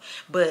cute,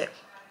 but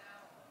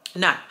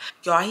nah,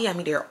 y'all, he had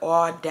me there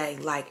all day.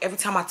 Like, every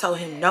time I told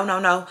him,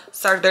 no,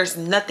 sir, there's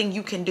nothing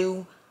you can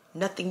do,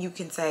 nothing you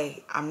can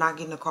say. I'm not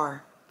getting a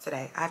car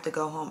today. I have to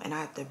go home and I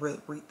have to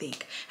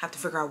rethink. I have to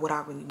figure out what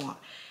I really want.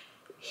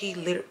 He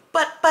literally,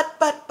 but,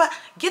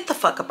 get the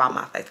fuck up out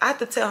my face. I have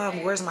to tell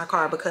him, where's my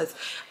car? Because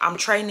I'm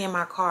trading in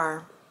my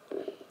car,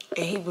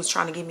 and he was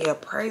trying to give me an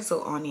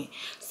appraisal on it.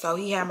 So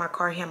he had my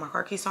car, he had my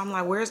car key. So I'm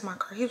like, where's my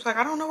car? He was like,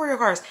 I don't know where your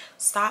car is.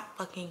 Stop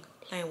fucking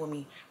playing with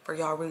me, for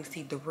y'all really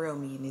see the real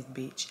me in this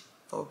bitch.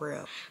 For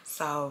real.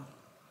 So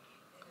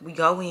we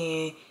go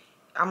in.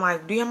 I'm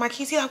like, do you have my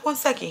keys? He's like, 1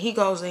 second. He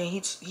goes in.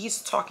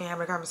 He's talking,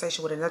 having a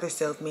conversation with another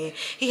salesman.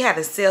 He had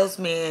a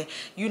salesman,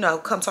 you know,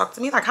 come talk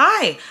to me. Like,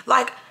 hi.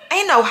 Like,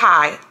 ain't no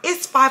hi.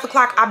 It's 5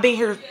 o'clock. I've been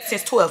here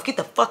since 12. Get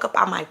the fuck up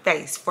out my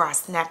face before I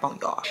snap on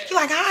y'all. He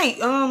like, hi.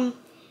 You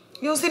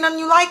don't see nothing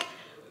you like?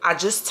 I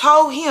just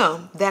told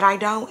him that I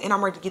don't, and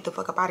I'm ready to get the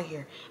fuck up out of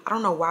here. I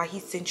don't know why he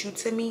sent you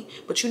to me,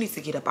 but you need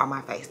to get up out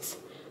my face.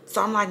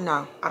 So I'm like,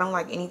 no, I don't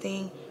like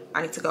anything.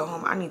 I need to go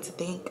home. I need to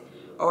think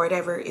or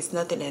whatever. It's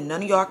nothing that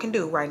none of y'all can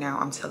do right now.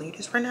 I'm telling you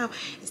this right now.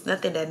 It's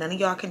nothing that none of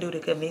y'all can do to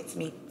convince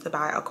me to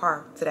buy a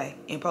car today,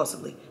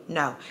 impulsively.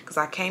 No, because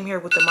I came here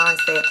with the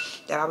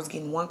mindset that I was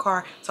getting 1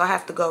 car, so I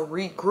have to go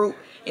regroup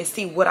and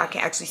see what I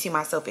can actually see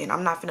myself in.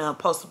 I'm not gonna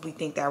impulsively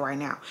think that right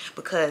now,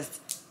 because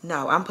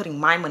no, I'm putting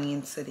my money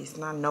into this,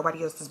 not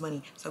nobody else's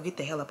money. So get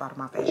the hell up out of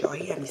my face, y'all.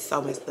 He had me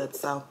so messed up.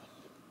 So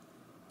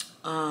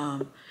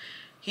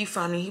he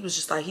funny. He was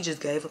just like, he just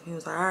gave up. He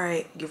was like, all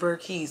right, give her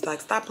keys. Like,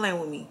 stop playing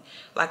with me.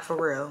 Like, for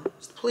real.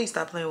 Please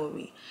stop playing with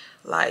me.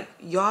 Like,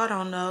 y'all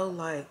don't know.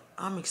 Like,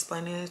 I'm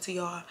explaining it to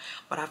y'all,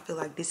 but I feel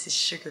like this is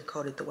sugar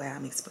coated the way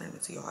I'm explaining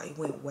it to y'all. It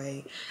went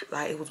way,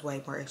 like, it was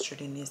way more extra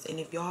than this. And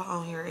if y'all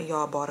on here and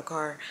y'all bought a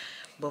car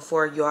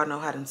before, y'all know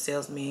how them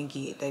salesmen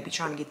get. They be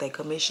trying to get their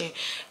commission.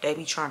 They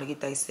be trying to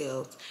get their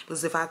sales.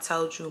 Because if I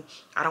told you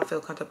I don't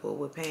feel comfortable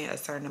with paying a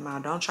certain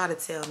amount, don't try to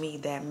tell me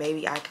that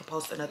maybe I can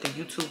post another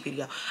YouTube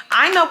video.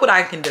 I know what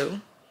I can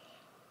do.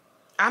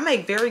 I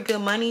make very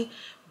good money,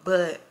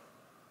 but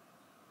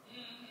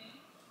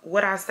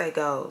what I say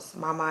goes.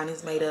 My mind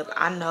is made up.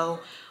 I know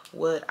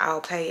what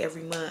I'll pay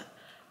every month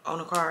on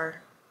a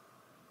car,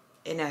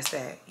 and that's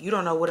that. You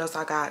don't know what else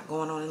I got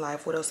going on in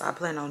life, what else I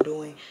plan on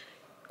doing.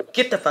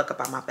 Get the fuck up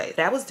out my face.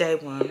 That was day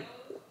one.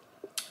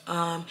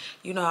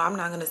 You know, I'm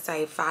not gonna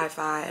say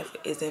 5-5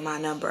 is in my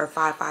number or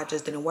 5-5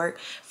 just didn't work.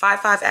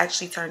 5-5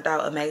 actually turned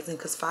out amazing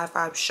because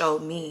 5-5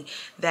 showed me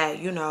that,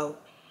 you know,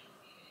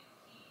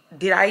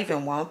 did I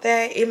even want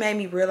that? It made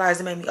me realize,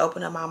 it made me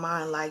open up my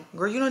mind, like,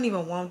 girl, you don't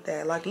even want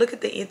that. Like, look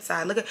at the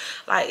inside. Look at,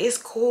 like, it's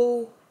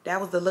cool.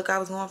 That was the look I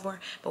was going for.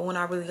 But when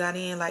I really got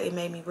in, like, it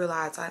made me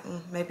realize, like,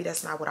 maybe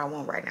that's not what I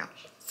want right now.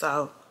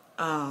 So,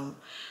 I'm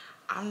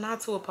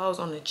not too opposed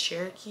on the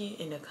Cherokee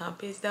and the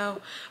Compass,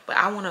 though. But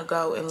I want to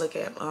go and look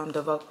at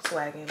the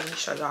Volkswagen. Let me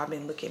show y'all. I've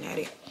been looking at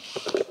it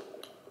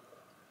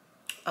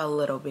a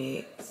little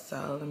bit.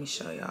 So, let me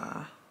show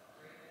y'all.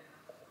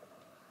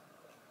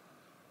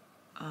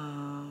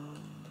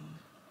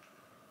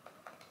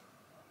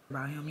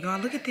 About him, y'all,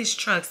 look at this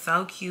truck,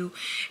 so cute.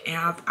 And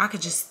I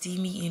could just see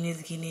me in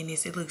this, getting in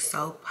this. It looks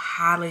so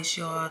polished,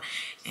 y'all.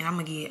 And I'm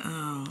gonna get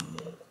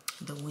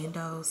the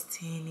windows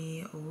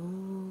tinted.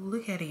 Ooh,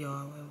 look at it,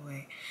 y'all.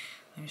 Wait,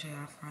 let me show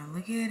y'all front.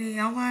 Look at it.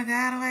 Oh my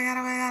god, oh my god,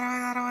 oh my god, oh my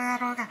god, oh my god,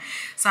 oh my god.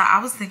 So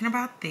I was thinking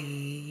about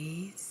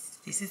this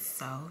is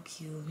so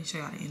cute. Let me show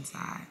y'all the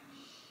inside.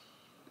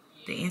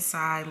 The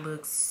inside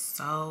looks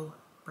so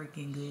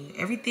freaking good.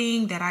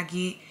 Everything that I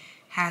get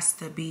has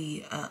to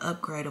be an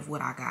upgrade of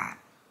what I got.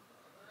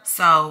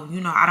 So,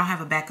 you know, I don't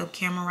have a backup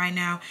camera right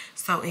now,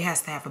 so it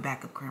has to have a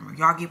backup camera.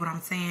 Y'all get what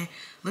I'm saying?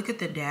 Look at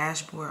the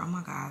dashboard. Oh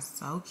my god,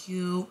 so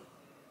cute.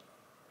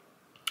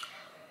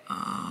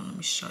 Let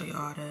me show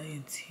y'all the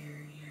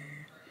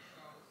interior.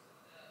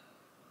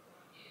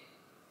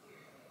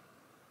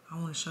 I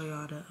want to show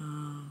y'all the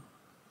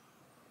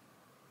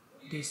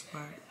this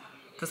part,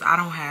 because I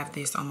don't have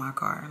this on my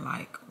car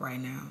like right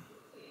now.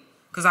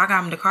 Because I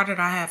got the car that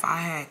I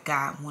had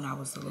got when I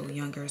was a little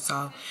younger,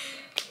 so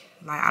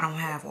like I don't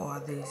have all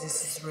this.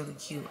 This is really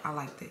cute. I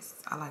like this.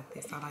 I like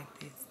this. I like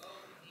this.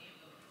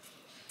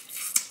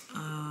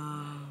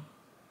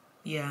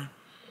 Yeah,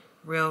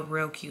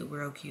 real cute,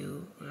 real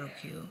cute, real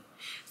cute.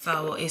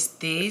 So it's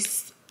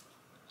this,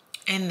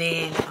 and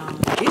then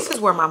this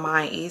is where my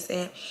mind is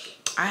at.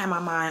 I have my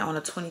mind on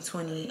a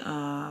 2020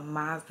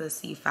 Mazda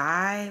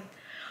C5,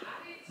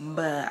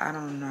 but I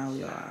don't know,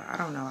 y'all. I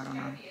don't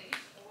know.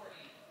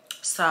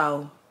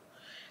 So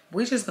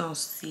we just gonna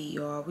see,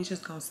 y'all. We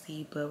just gonna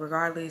see. But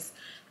regardless,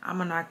 I'm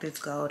gonna knock this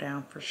goal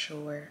down for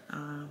sure.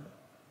 I'm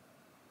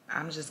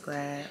just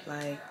glad,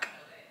 like,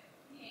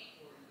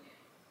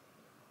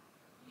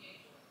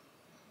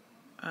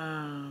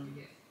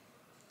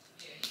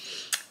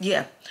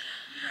 yeah.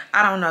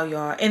 I don't know,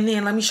 y'all. And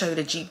then let me show you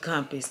the Jeep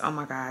Compass. Oh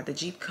my god, the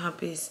Jeep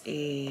Compass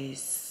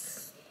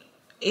it's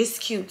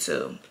cute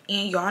too.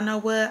 And y'all know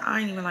what? I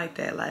ain't even like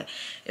that. Like,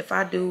 if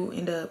I do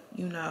end up,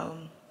 you know,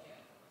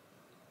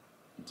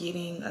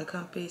 getting a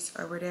Compass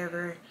or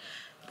whatever,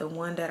 the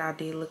one that I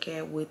did look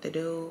at with the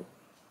dude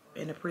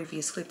in the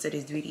previous clips of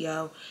this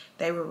video,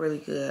 they were really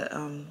good.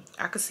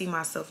 I could see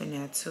myself in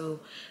that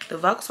too. The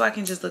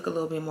Volkswagen just look a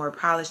little bit more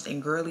polished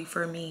and girly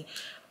for me.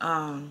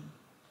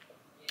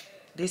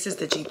 This is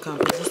the Jeep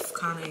Compass. This is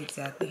kind of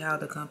exactly how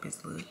the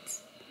Compass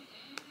looks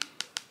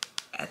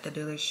at the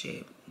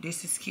dealership.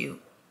 This is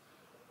cute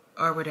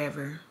or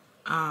whatever.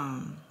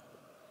 Let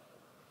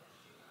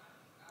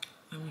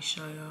me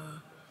show y'all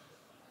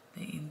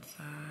the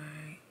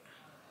inside.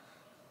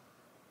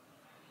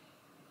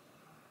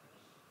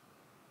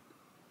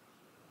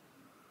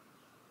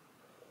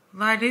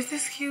 Like, this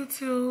is cute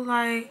too.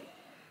 Like,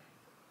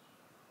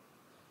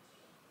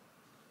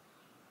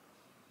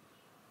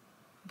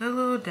 the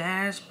little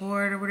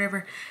dashboard or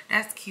whatever,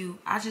 that's cute.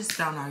 I just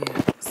don't know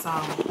yet. So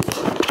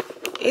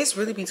it's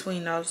really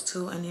between those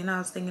two. And then I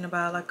was thinking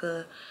about like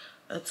a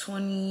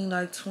 20,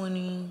 like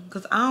 20,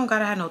 because I don't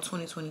gotta have no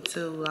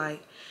 2022.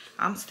 Like,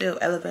 I'm still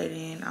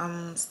elevating,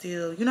 I'm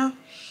still, you know.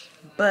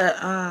 But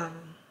I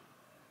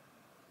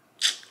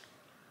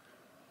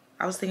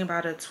was thinking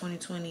about a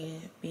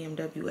 2020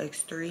 BMW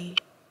X3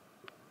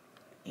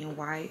 in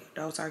white.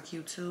 Those are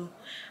cute too.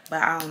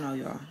 But I don't know,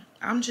 y'all.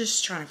 I'm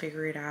just trying to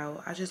figure it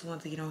out. I just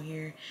want to get on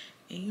here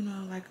and, you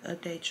know, like,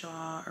 update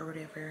y'all or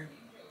whatever.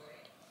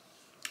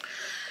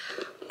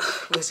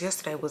 Because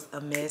yesterday was a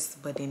mess,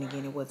 but then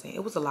again it wasn't.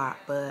 It was a lot,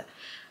 but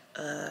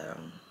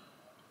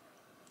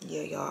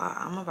yeah, y'all,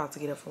 I'm about to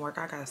get up from work.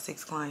 I got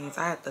 6 clients.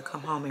 I had to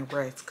come home and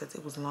rest because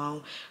it was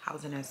long. I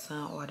was in that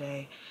sun all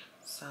day.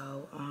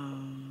 So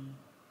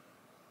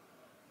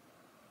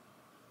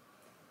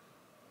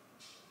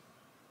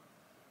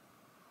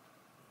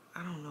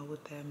I don't know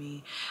what that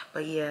means,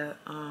 but yeah,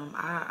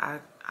 I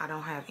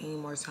don't have any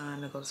more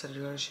time to go to the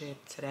dealership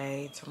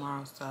today,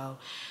 tomorrow. So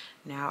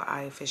now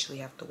I officially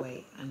have to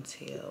wait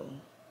until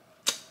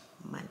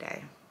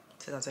Monday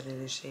to go to the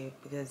dealership,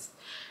 because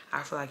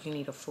I feel like you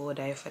need a full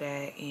day for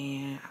that,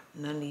 and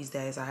none of these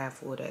days I have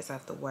full days. I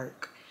have to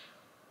work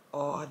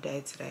all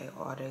day today,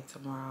 all day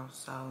tomorrow.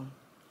 So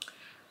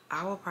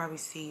I will probably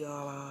see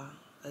y'all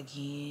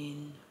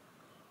again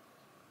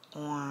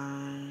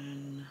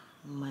on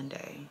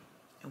Monday,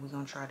 and we're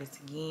gonna try this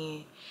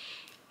again,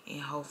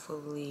 and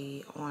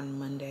hopefully on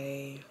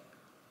Monday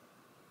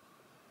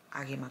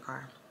I get my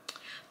car.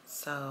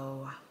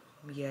 So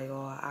yeah,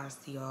 y'all, I'll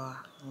see y'all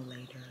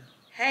later.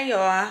 Hey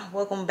y'all,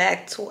 welcome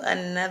back to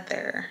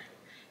another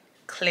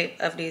clip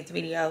of this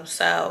video.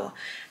 So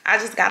I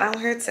just got on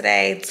here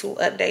today to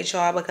update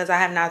y'all because I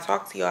have not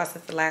talked to y'all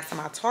since the last time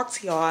I talked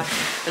to y'all.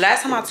 The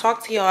last time I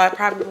talked to y'all, it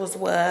probably was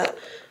what,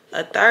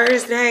 a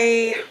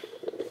Thursday.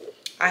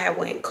 I had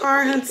went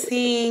car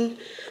hunting.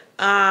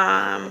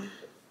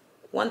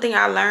 One thing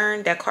I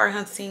learned, that car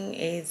hunting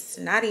is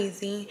not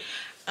easy.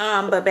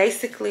 But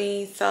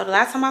basically, so the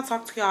last time I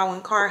talked to y'all, I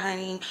went car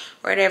hunting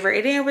or whatever.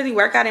 It didn't really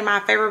work out in my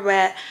favor,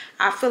 but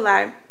I feel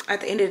like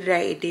at the end of the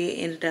day, it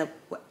did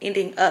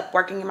ending up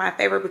working in my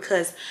favor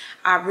because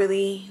I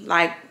really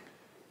like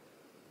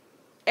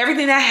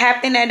everything that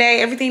happened that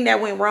day, everything that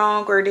went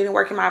wrong or didn't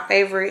work in my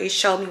favor. It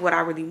showed me what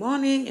I really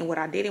wanted and what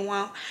I didn't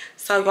want.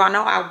 So y'all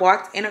know I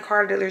walked in a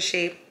car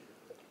dealership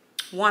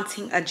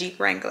wanting a Jeep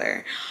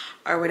Wrangler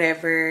or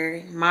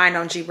whatever, mind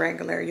on Jeep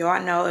Wrangler.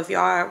 Y'all know, if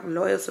y'all are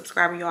loyal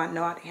subscriber, y'all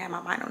know I didn't have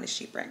my mind on this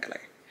Jeep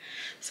Wrangler.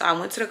 So I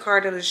went to the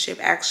car dealership,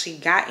 actually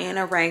got in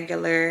a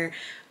Wrangler,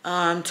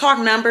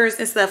 talked numbers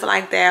and stuff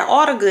like that,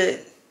 all the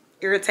good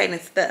irritating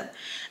stuff,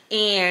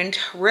 and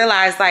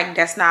realized like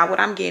that's not what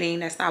I'm getting,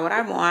 that's not what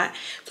I want.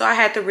 So I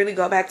had to really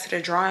go back to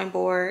the drawing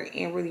board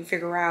and really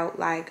figure out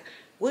like,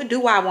 what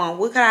do I want,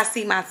 what could I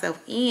see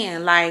myself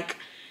in, like.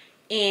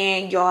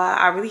 And y'all,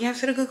 I really came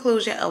to the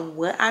conclusion of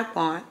what I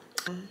want.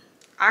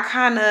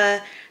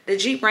 The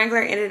Jeep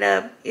Wrangler ended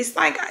up, it's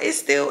like, it's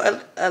still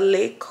a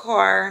lit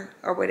car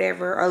or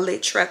whatever, a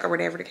lit truck or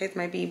whatever the case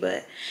may be,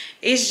 but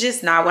it's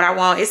just not what I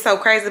want. It's so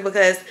crazy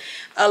because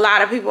a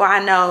lot of people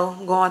I know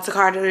going to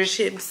car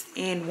dealerships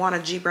and want a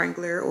Jeep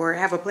Wrangler or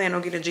have a plan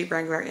on getting a Jeep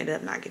Wrangler, end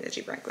up not getting a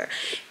Jeep Wrangler.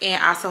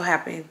 And I so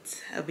happen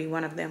to be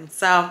one of them.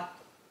 So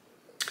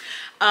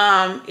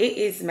it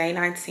is May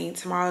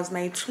 19th. Tomorrow is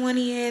May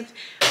 20th.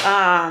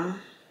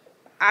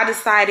 I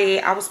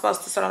decided I was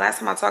supposed to, so the last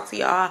time I talked to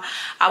y'all,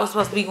 I was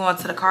supposed to be going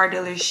to the car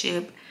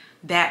dealership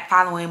that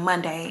following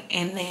Monday.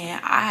 And then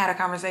I had a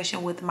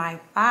conversation with my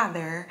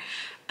father.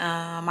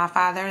 My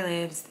father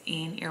lives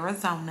in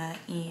Arizona,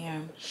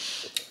 and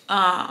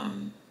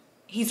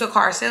he's a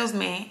car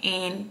salesman,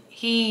 and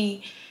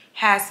he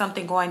has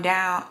something going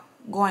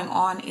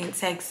on in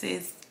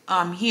Texas,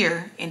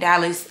 here in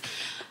Dallas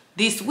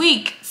this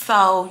week.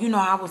 So, you know,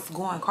 I was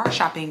going car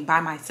shopping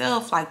by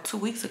myself like 2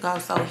 weeks ago.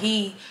 So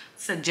he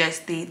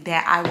suggested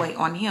that I wait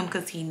on him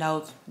because he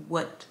knows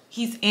what,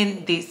 he's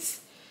in this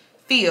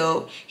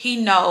field.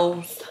 He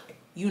knows,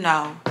 you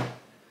know,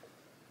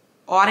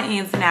 all the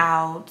ins and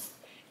outs.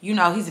 You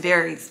know, he's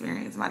very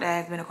experienced. My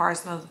dad's been a car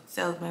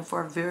salesman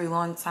for a very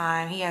long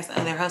time. He has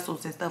other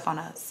hustles and stuff on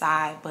the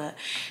side, but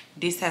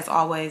this has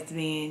always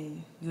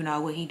been, you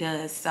know, what he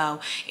does. So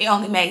it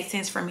only made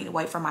sense for me to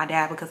wait for my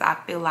dad because I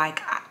feel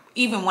like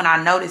even when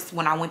I noticed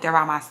when I went there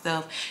by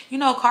myself, you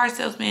know, car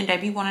salesmen, they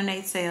be wanting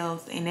their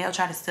sales and they'll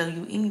try to sell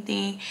you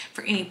anything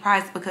for any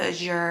price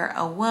because you're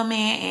a woman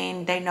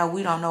and they know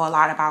we don't know a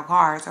lot about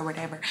cars or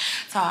whatever.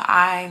 So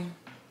I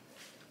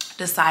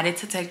decided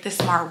to take the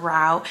smart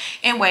route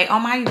and wait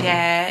on my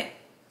dad,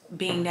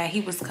 being that he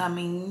was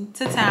coming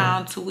to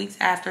town 2 weeks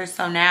after.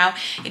 So now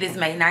it is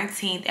May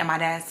 19th and my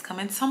dad's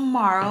coming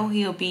tomorrow.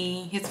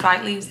 His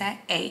flight leaves at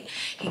 8.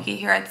 He get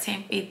here at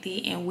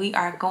 10:50 and we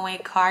are going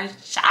car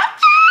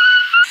shopping.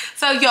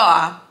 So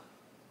y'all,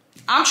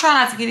 I'm trying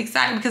not to get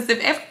excited because if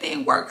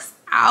everything works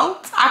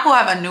out, I will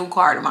have a new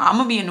car tomorrow. I'm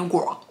gonna be a new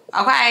girl,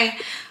 okay?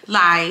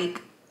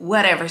 Like,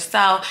 whatever.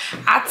 So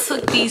I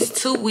took these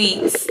 2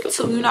 weeks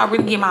to, you know,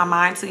 really get my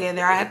mind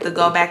together. I had to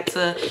go back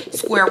to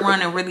square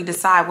one and really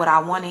decide what I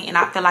wanted. And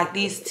I feel like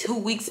these 2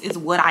 weeks is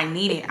what I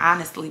needed,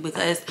 honestly,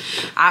 because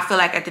I feel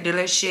like at the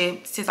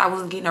dealership, since I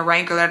wasn't getting a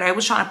Wrangler, they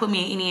was trying to put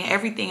me in any and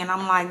everything. And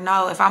I'm like,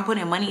 no, if I'm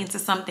putting money into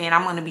something,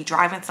 I'm going to be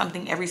driving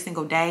something every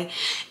single day.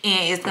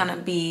 And it's going to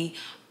be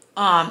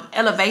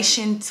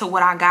elevation to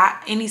what I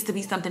got. It needs to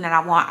be something that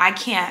I want.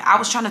 I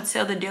was trying to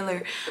tell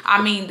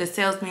the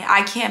salesman,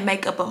 I can't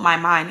make up my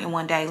mind in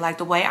one day. Like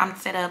the way I'm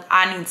set up,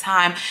 I need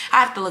time.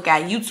 I have to look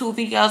at YouTube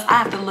videos. I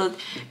have to look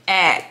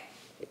at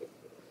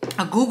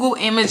Google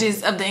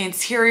images of the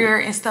interior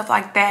and stuff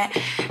like that.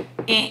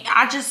 And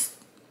I just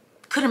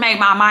couldn't make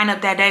my mind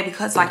up that day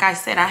because, like I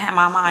said, I had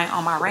my mind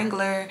on my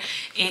Wrangler.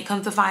 And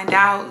come to find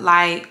out,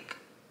 like,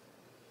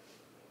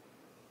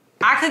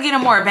 I could get a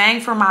more bang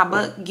for my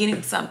buck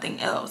getting something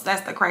else.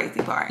 That's the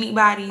crazy part.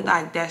 Anybody,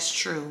 like, that's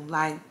true.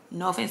 Like,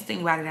 no offense to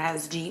anybody that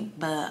has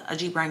a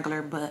Jeep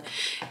Wrangler, but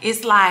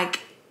it's like,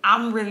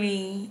 I'm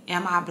really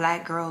in my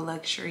black girl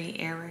luxury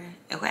era,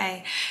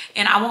 okay?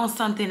 And I want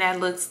something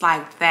that looks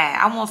like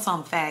that. I want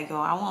something fat,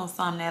 y'all. I want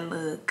something that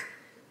look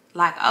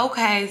like,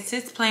 okay,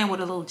 sis playing with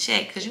a little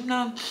check, because, you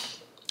know,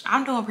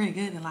 I'm doing pretty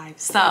good in life.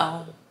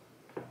 So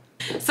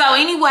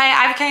anyway,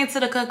 I came to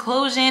the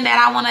conclusion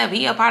that I want to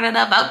be a part of the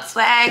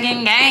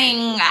Volkswagen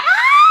gang.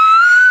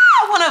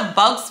 I want a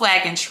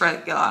Volkswagen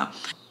truck, y'all.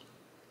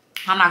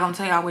 I'm not gonna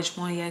tell y'all which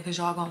one yet because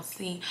y'all gonna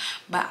see.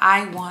 But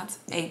I want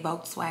a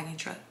Volkswagen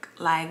truck.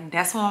 Like,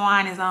 that's what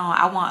mine is on.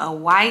 I want a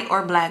white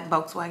or black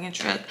Volkswagen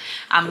truck.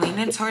 I'm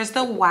leaning towards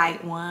the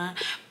white one,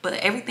 but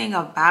everything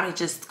about it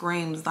just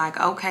screams like,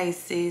 okay,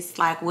 sis,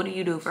 like, what do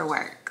you do for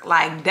work?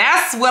 Like,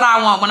 that's what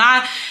I want.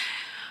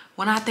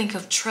 When I think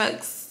of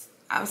trucks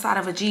outside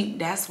of a Jeep,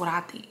 that's what I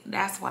think.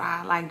 That's what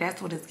I like.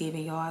 That's what it's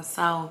giving, y'all.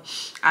 So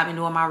I've been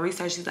doing my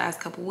research these last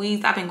couple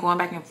weeks. I've been going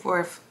back and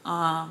forth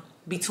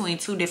between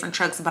 2 different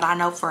trucks, but I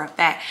know for a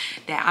fact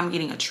that I'm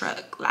getting a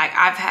truck. Like,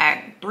 I've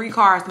had 3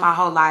 cars my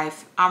whole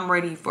life. I'm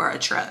ready for a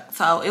truck.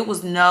 So it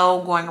was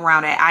no going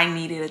around that I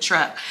needed a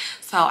truck.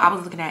 So I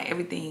was looking at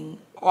everything,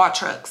 all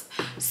trucks.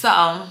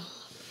 So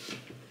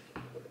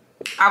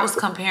I was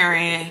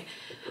comparing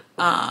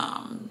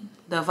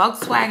the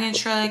Volkswagen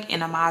truck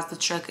and a Mazda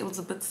truck. It was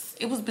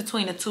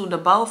between the 2. The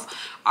both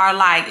are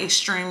like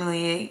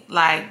extremely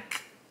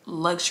like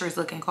luxurious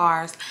looking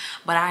cars,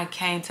 but I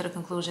came to the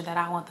conclusion that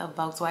I want the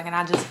Volkswagen.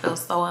 I just feel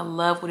so in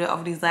love with it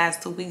over these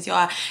last 2 weeks,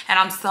 y'all, and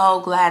I'm so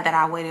glad that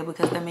I waited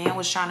because the man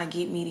was trying to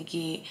get me to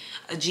get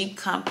a Jeep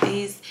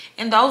Compass,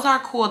 and those are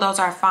cool, those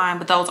are fine,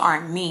 but those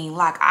aren't me.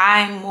 Like,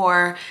 I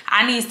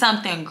need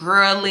something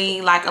girly,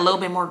 like a little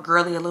bit more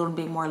girly, a little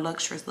bit more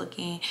luxurious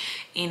looking,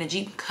 and the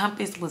Jeep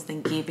Compass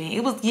wasn't giving.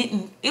 It was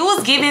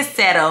giving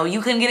settle.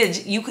 You couldn't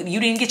get you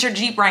didn't get your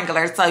Jeep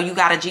Wrangler, so you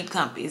got a Jeep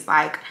Compass.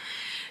 Like,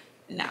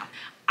 no.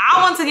 I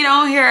want to get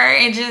on here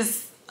and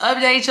just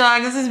update y'all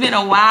because it's been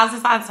a while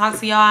since I talked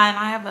to y'all, and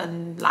I have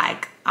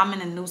I'm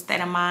in a new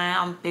state of mind.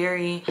 I'm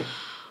very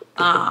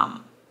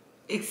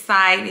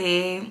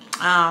excited.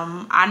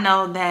 I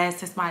know that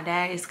since my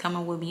dad is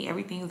coming with me,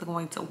 everything is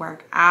going to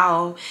work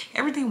out.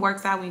 Everything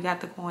works out when you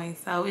got the coin.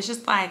 So it's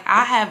just like,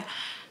 I have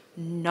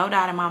no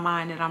doubt in my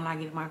mind that I'm not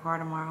getting my car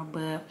tomorrow.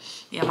 But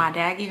yeah, my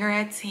dad get here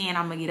at 10.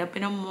 I'm gonna get up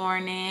in the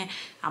morning.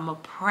 I'm gonna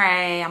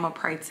pray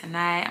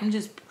tonight. I'm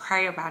just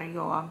pray about it,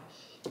 y'all.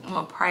 I'm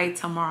gonna pray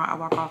tomorrow I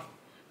walk off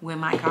with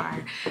my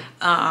car.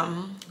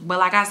 But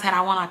like I said,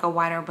 I want like a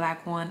white or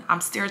black one.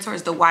 I'm steering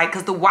towards the white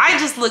because the white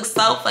just looks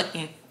so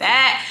fucking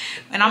fat,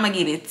 and I'm gonna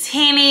get it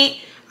tinted.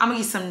 I'm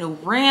gonna get some new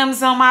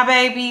rims on my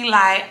baby.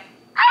 Like,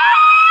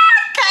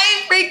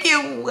 can't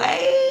freaking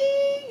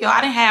wait. Yo,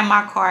 I didn't have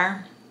my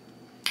car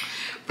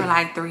for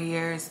like 3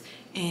 years,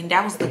 and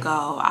that was the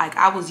goal. Like,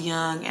 I was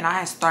young and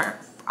I was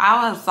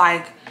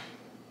like,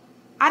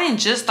 I didn't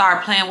just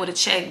start playing with a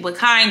check, but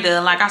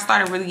kinda like I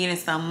started really getting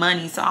some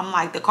money. So I'm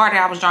like, the car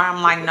that I was driving,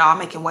 I'm like, no, I'm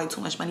making way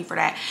too much money for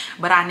that.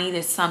 But I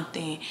needed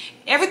something.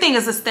 Everything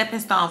is a stepping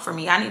stone for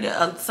me. I needed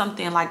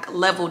something like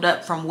leveled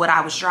up from what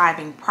I was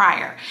driving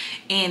prior.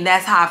 And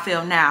that's how I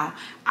feel now.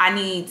 I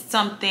need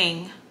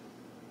something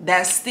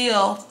that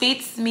still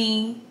fits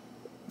me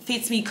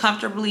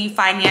comfortably,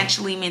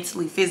 financially,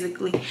 mentally,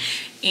 physically,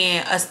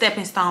 and a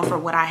stepping stone for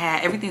what I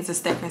had. Everything's a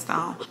stepping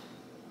stone.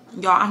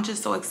 Y'all, I'm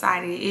just so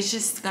excited. It's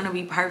just gonna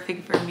be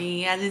perfect for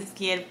me. I just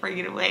can't bring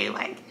it away.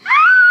 Like,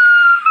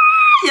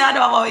 y'all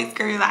know I'm always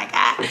screaming like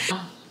that.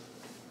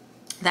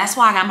 That's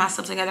why I got my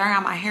stuff together. I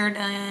got my hair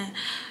done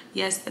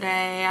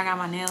yesterday. I got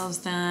my nails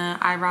done,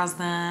 eyebrows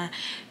done.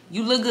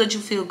 You look good, you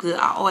feel good.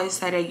 I always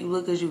say that, you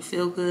look good, you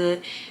feel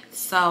good.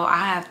 So I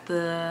have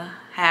to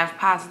have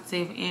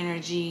positive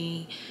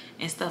energy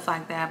and stuff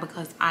like that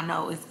because I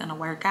know it's gonna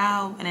work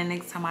out. And the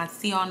next time I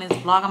see you on this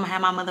vlog, I'm gonna have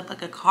my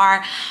motherfucking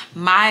car. The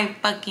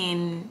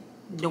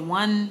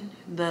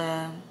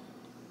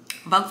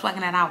Volkswagen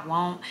that I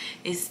want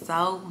is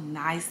so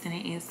nice in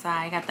the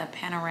inside. Got the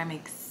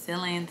panoramic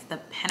ceilings,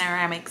 the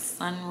panoramic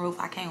sunroof.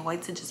 I can't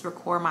wait to just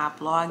record my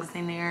vlogs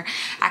in there.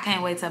 I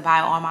can't wait to buy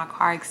all my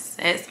car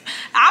accessories.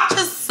 I'm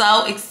just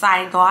so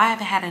excited, girl. I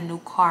haven't had a new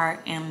car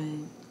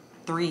in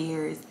 3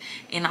 years,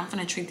 and I'm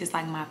gonna treat this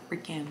like my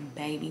freaking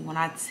baby. When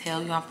I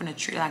tell you I'm gonna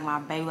treat it like my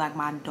baby, like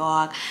my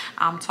dog,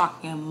 I'm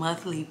talking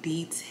monthly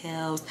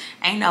details.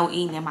 Ain't no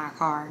eating in my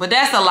car. But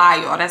that's a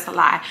lie, y'all. That's a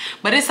lie.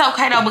 But it's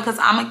okay though, because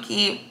I'm gonna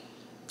get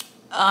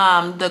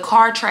the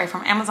car tray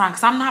from Amazon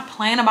because I'm not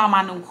playing about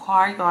my new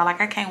car, y'all. Like,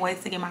 I can't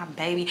wait to get my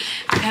baby.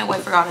 I can't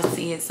wait for y'all to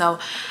see it. So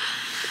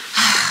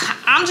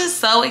I'm just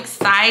so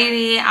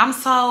excited. I'm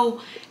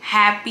so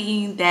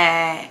happy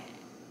that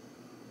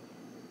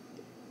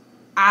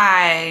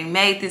I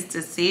made this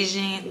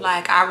decision.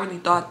 Like, I really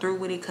thought through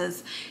with it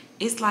because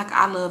it's like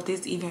I love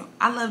this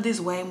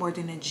way more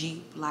than a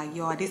Jeep. Like,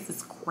 y'all, this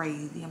is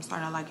crazy. I'm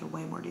starting to like it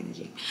way more than a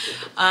Jeep.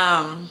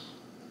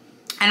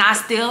 And I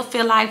still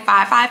feel like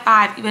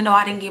 555, even though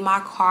I didn't get my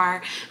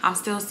car, I'm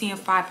still seeing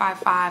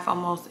 555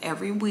 almost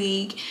every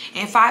week.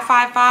 And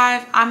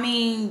 555, I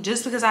mean,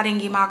 just because I didn't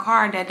get my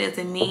car, that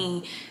doesn't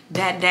mean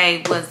that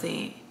day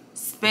wasn't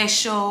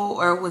special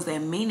or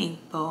wasn't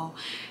meaningful.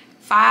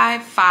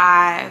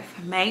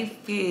 5/5, May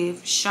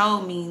 5th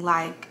showed me,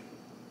 like,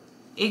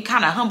 it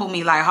kind of humbled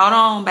me, like, hold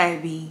on,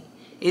 baby.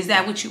 Is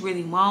that what you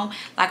really want?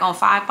 Like, on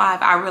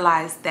 5/5, I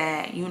realized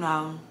that, you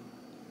know,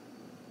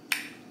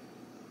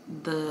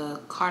 the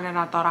car that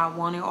I thought I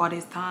wanted all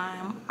this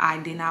time, I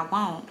did not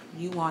want.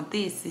 You want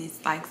this.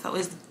 It's like, so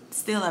it's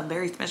still a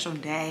very special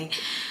day.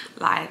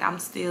 Like, I'm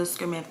still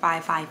screaming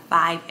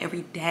 555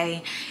 every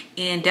day,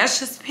 and that's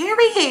just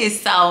period.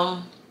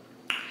 So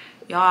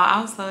y'all,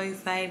 I'm so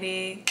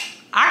excited.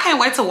 I can't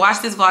wait to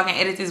watch this vlog and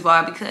edit this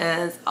vlog,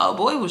 because oh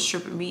boy was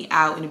tripping me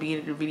out in the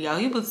beginning of the video.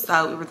 He was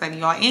so irritating,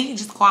 y'all. And he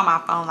just called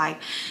my phone like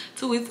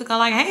 2 weeks ago,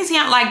 like, hey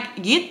Tiana,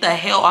 like, get the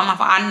hell on my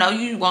phone. I know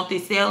you want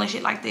this sale and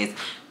shit like this,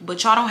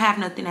 but y'all don't have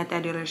nothing at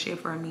that dealership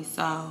for me,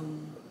 so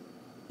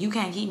you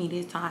can't keep me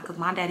this time, because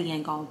my daddy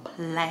ain't gonna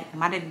play.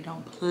 My daddy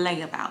don't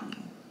play about me,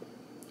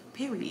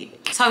 period.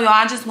 So y'all,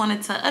 I just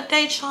wanted to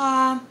update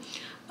y'all.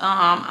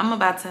 I'm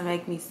about to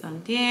make me some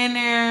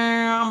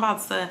dinner.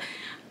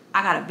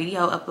 I got a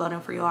video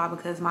uploading for y'all,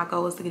 because my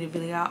goal is to get a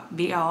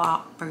video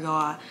out for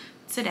y'all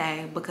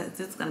today, because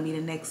it's gonna be the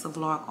next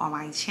vlog on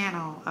my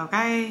channel.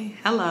 Okay,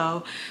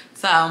 hello.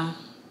 So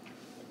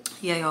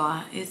yeah,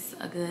 y'all, it's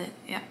a good,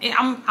 yeah,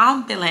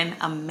 I'm feeling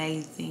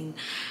amazing.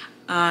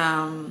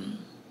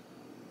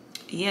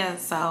 Yeah,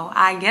 so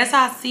I guess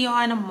I'll see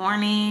y'all in the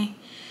morning.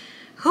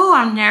 Whew,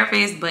 I'm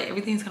nervous, but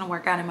everything's gonna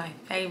work out in my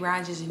favor.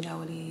 I just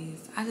know it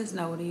is. I just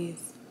know it is.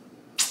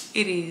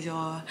 It is,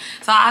 y'all.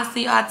 So I'll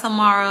see y'all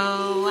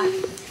tomorrow.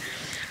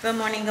 Good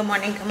morning, good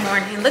morning, good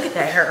morning. Look at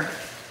that hair.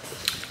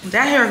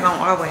 That hair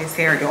gonna always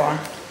hair, y'all.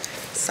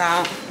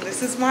 So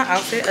this is my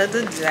outfit of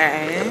the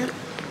day.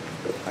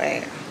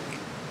 Wait,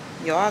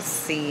 y'all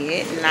see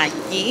it?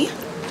 Nike.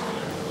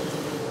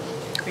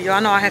 Y'all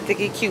know I have to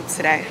get cute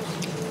today.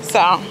 So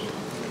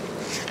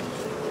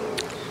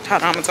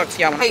hold on, I'm gonna talk to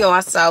y'all. Hey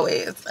y'all, so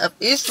it's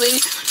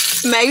officially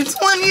May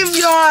 20th,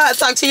 y'all. I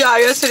talked to y'all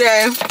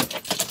yesterday.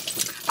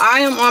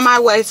 I am on my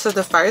way to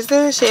the first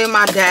dealership.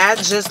 My dad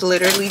just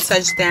literally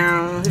touched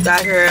down. He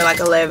got here like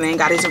 11,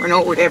 got his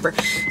rental, whatever.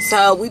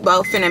 So we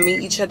both finna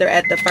meet each other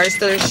at the first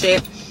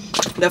dealership.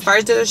 The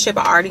first dealership,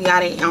 I already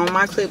got it on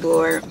my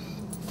clipboard.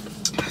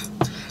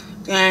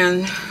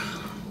 And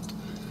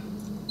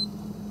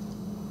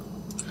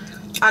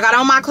I got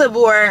on my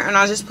clipboard and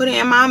I just put it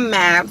in my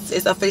maps.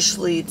 It's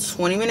officially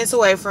 20 minutes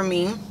away from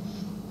me.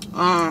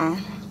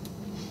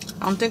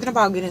 I'm thinking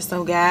about getting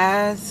some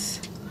gas,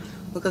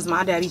 because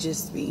my daddy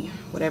just be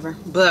whatever.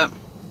 But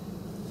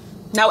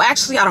no,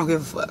 actually I don't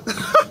give a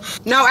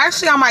fuck. No,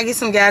 actually I might get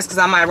some gas, because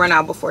I might run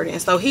out before then.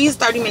 So he's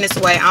 30 minutes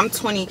away, I'm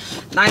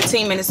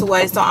 19 minutes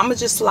away. So I'm gonna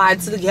just slide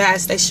to the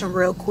gas station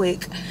real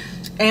quick,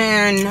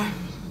 and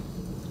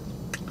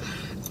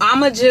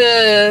I'ma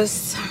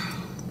just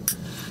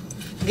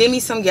give me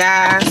some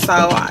gas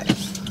so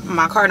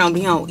my car don't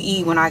be on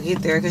E when I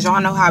get there, because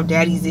y'all know how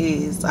daddy's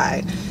is.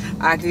 Like,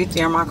 I get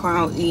there, my car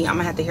on E, I'm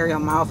gonna have to hear your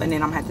mouth, and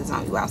then I'm gonna have to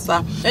zone you out.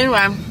 So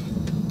anyway,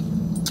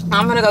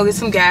 I'm gonna go get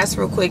some gas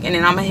real quick, and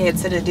then I'm gonna head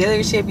to the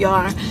dealership,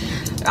 y'all.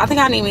 I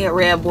think I need me a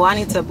Red Bull. I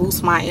need to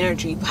boost my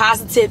energy.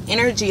 Positive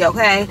energy,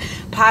 okay?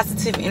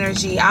 Positive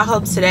energy. I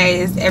hope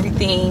today is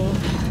everything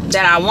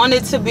that I want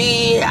it to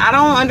be. I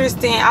don't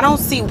understand. I don't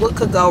see what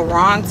could go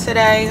wrong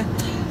today,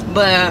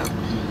 but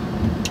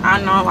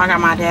I know I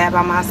got my dad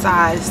by my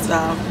side, so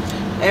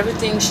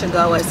everything should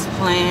go as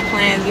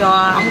planned,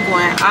 y'all. I'm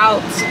going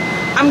out.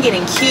 I'm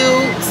getting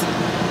cute.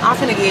 I'm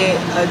finna get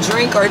a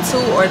drink or 2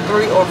 or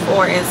 3 or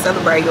 4 and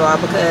celebrate, y'all,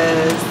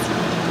 because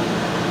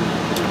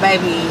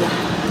baby,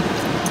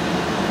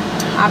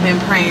 I've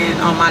been praying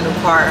on my new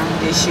car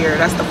this year.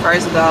 That's the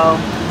first goal.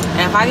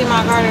 And if I get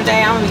my car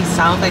today, I'm gonna be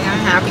so fucking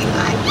happy.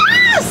 Like,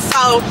 yes!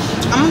 So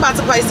I'm about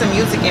to play some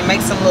music and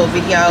make some little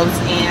videos,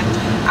 and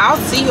I'll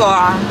see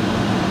y'all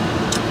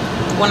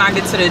when I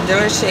get to the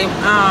dealership.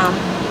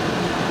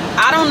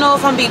 I don't know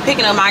if I'm be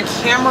picking up my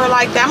camera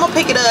like that. I'm gonna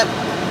pick it up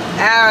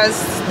as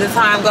the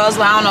time goes,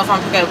 but I don't know if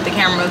I'm picking up the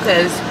camera,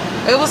 because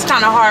it was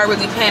kind of hard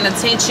really paying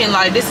attention.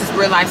 Like, this is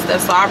real life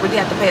stuff, so I really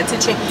have to pay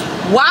attention.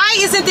 Why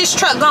isn't this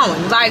truck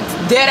going? Like,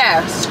 dead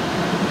ass.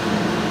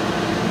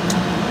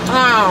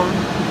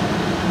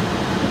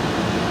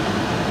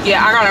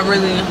 Yeah, I gotta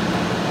really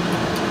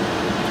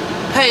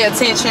pay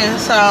attention.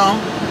 So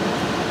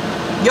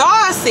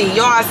y'all see.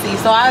 So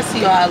I'll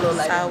see y'all a little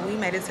later. So we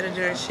made it to the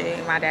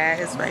dealership. My dad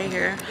is right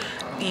here,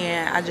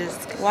 and I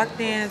just walked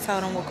in and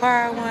told him what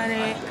car I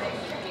wanted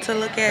to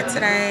look at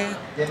today,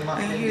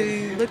 and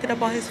he looked it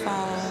up on his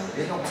phone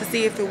to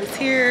see if it was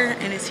here,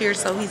 and it's here.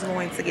 So he's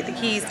going to get the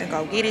keys and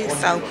go get it.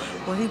 So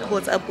when he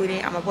pulls up with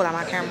it, I'm gonna pull out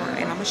my camera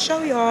and I'm gonna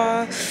show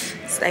y'all.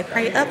 Stay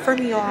prayed up for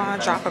me, y'all.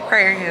 Drop a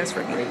prayer hands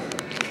for me.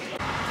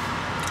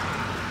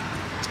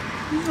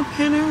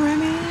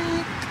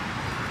 Panoramic.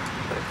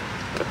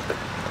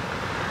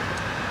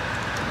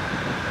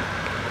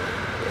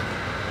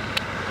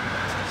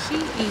 She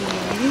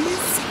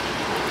is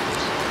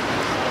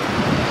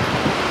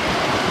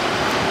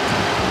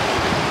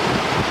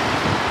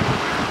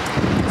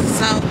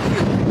so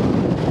cute.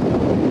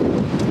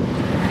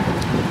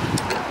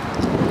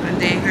 And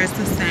then here's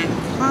the same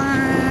car.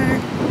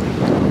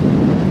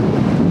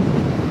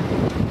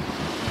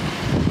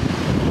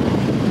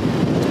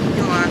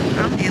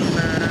 I'm in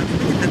love.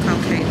 Look at the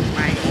cocaine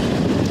white.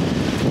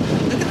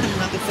 Look at the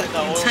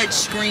motherfucking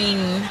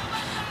touchscreen.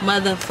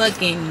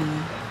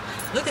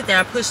 Look at that.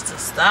 I pushed to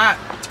stop.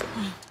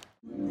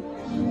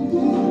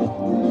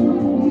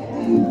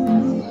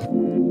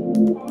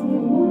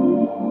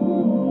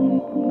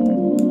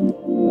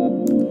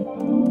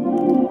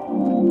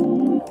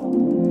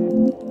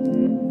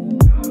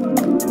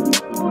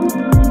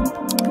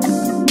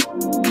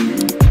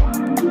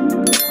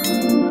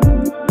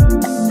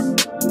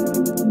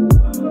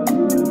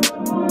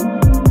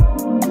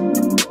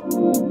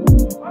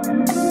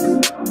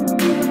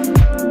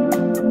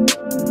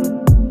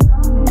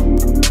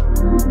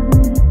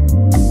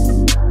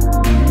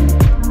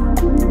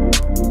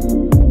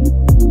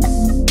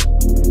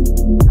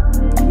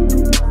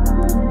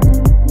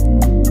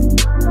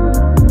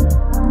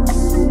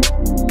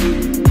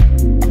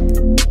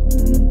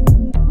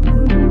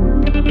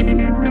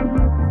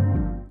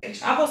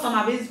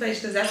 page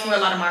because that's where a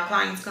lot of my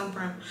clients come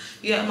from.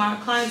 Yeah, my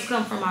clients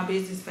come from my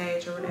business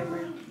page or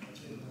whatever.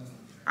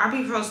 I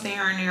be posting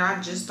here and there.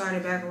 I just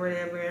started back or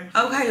whatever.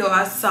 Okay,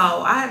 y'all. So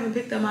I haven't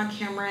picked up my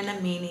camera in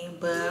a minute,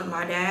 but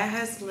my dad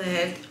has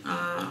left.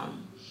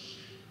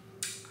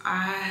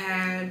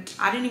 I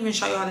didn't even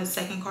show y'all the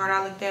second card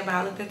I looked at, but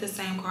I looked at the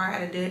same car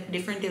at a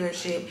different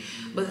dealership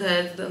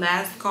because the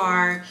last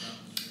car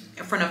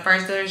from the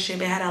first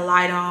dealership, it had a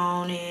light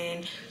on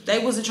and they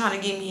wasn't trying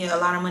to give me a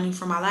lot of money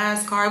for my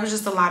last car. It was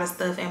just a lot of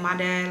stuff, and my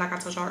dad, like I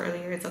told y'all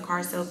earlier, is a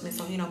car salesman,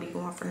 so he don't be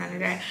going for none of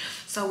that.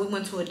 So we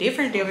went to a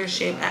different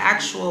dealership, an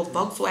actual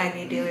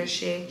Volkswagen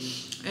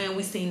dealership, and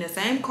we seen the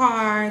same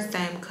car,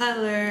 same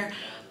color,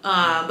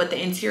 but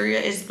the interior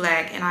is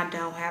black, and I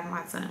don't have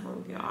my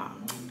sunroof, y'all.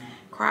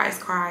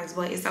 Cries,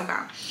 but it's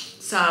okay.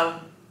 So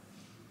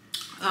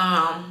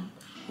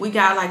we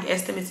got like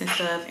estimates and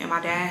stuff, and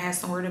my dad has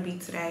somewhere to be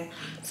today,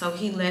 so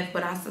he left.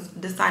 But I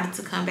decided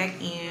to come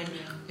back in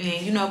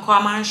and, you know,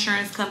 call my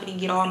insurance company,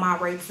 get all my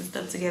rates and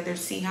stuff together,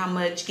 see how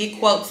much, get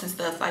quotes and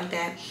stuff like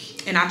that.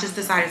 And I just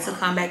decided to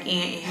come back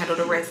in and handle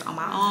the rest on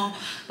my own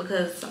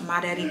because my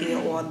daddy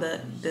did all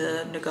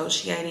the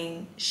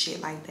negotiating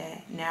shit like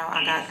that. Now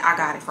I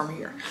got it from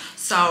here.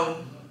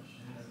 So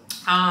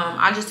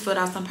I just filled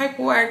out some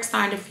paperwork,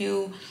 signed a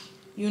few,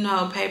 you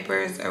know,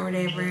 papers or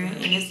whatever,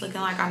 and it's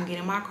looking like I'm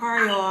getting my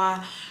car,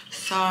 y'all.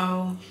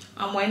 So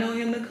I'm waiting on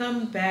him to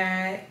come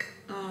back.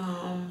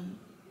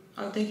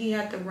 I think he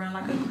had to run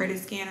like a credit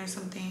scan or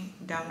something,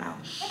 don't know,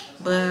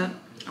 but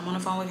I'm on the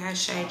phone with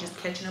Shay, just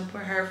catching up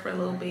with her for a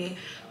little bit.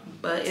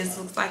 But it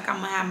looks like I'm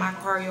gonna have my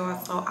car,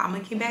 y'all, so I'm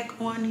gonna get back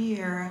on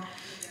here,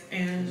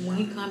 and when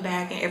he come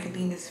back and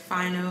everything is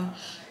final,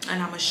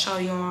 and I'm gonna show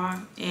y'all,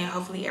 and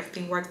hopefully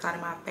everything works out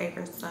in my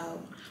favor. So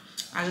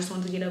I just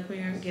wanted to get up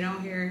here, get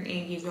on here,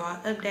 and give y'all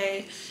an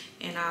update,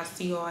 and I'll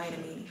see y'all in a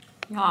minute.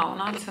 Y'all, when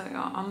I tell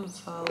y'all, I'm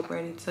so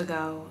ready to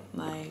go.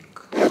 Like,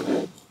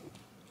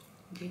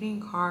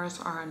 getting cars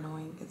are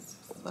annoying as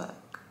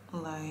fuck.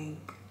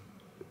 Like,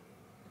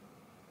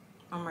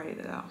 I'm ready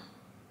to go.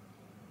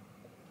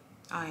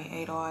 I ain't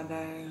ate all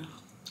day.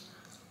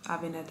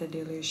 I've been at the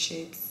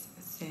dealerships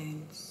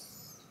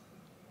since,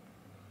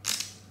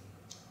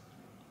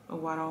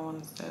 oh, I don't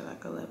want to say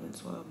like 11,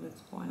 12.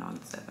 It's going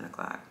on 7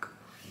 o'clock.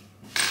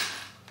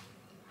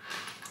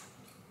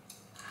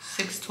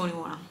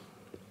 6:21.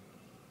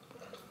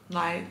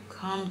 Like,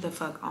 come the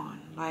fuck on.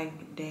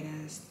 Like,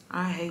 deadass.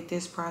 I hate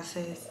this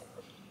process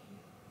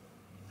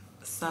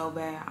so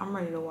bad. I'm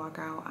ready to walk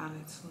out,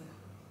 honestly.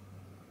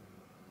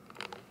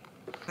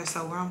 Okay,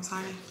 so where I'm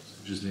signing?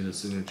 You just need a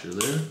signature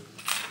there,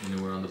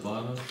 anywhere on the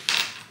bottom.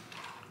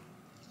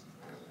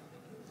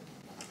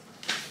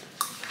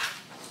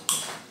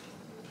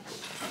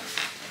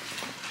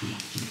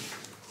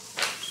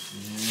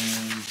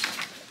 And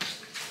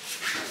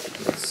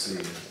let's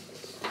see.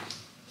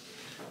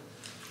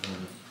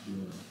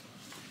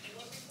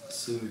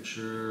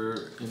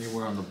 Signature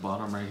anywhere on the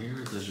bottom right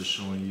here. That's just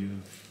showing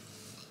you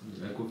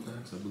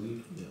Equifax, I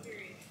believe. Yeah.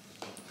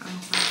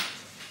 Okay.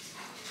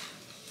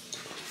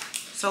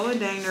 So it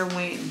dang near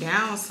went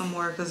down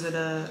somewhere because of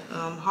the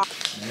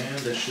And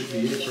that should be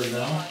it for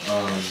now.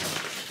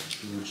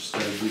 We just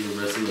gotta do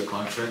the rest of the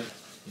contract,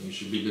 and you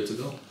should be good to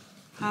go.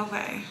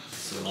 Okay.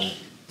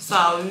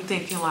 So you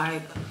thinking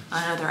like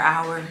another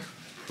hour?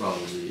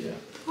 probably, yeah.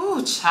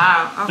 Oh,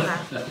 child.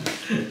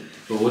 Okay.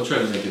 But we'll try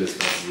to make it as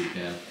fast as we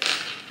can.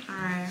 All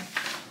right.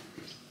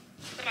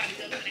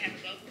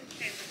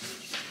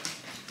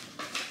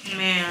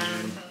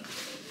 Man.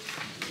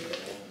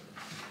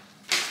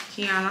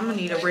 Keon, I'm gonna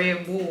need a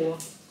Red Bull.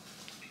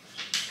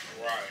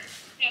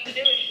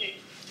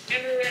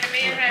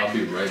 I'll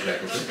be right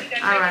back,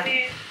 okay? All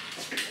right.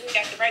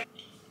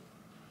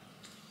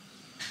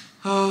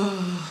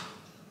 Oh,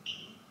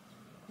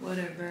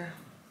 whatever.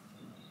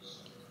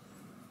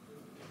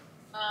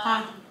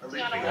 Huh?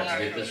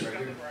 Get this right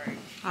here.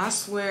 I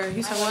swear.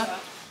 You said what?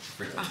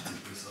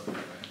 This up,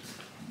 right?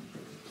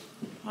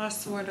 I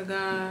swear to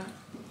God,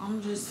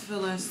 I'm just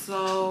feeling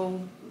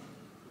so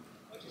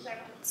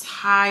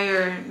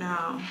tired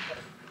now.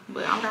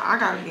 But I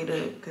gotta get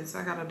up because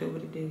I gotta do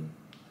what it do.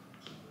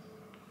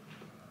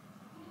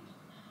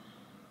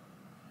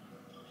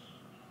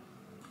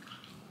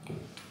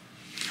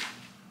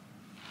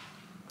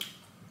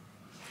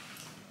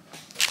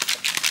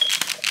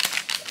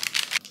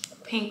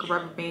 Pink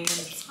rubber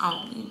bands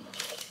only.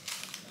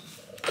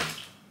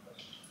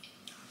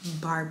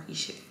 Barbie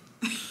shit.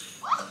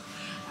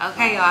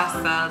 Okay, y'all, so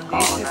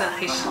this is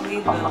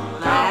officially the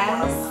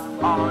last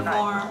form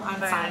I'm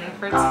signing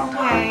for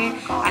today.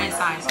 I didn't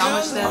sign so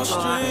much stuff, y'all.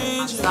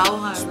 I'm so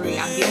hungry.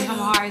 I'm giving him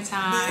a hard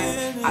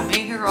time. I've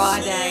been here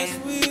all day.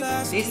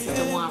 This is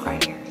the one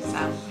right here.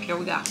 So here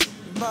we go.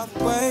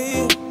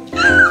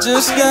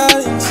 Just got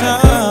in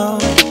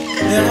town,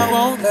 and I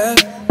won't let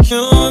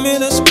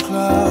cumulus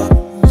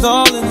clouds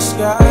all in the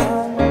sky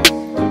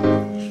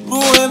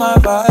ruin my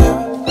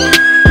vibe.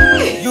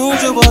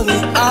 Usually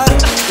I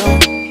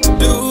don't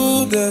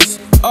do this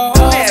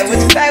often.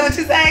 Yeah, what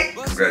you say?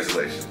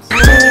 Congratulations.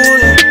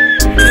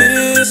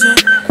 Isn't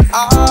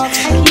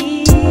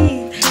often.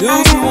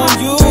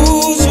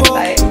 Usual,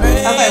 Like,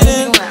 okay, what you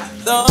doing now?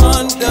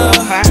 thunder.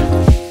 Okay.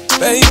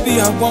 Baby,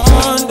 I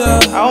wonder.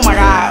 Oh my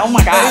God, oh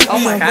my God, oh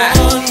my Baby, I God.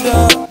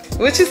 wonder.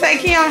 What you say,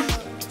 Keon?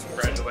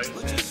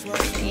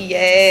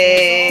 Yes.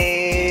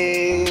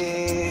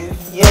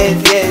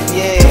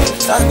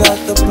 Yes. I got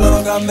the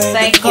plug, I made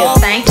Thank the you, call.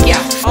 thank you.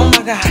 Oh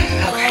my God,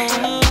 okay.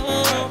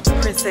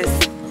 Princess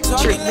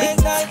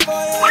treatment.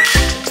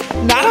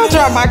 No, I don't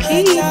drop my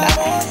keys.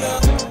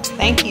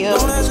 Thank you.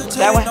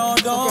 That way.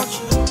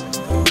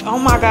 Oh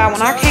my God,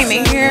 when I came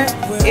in here,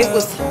 it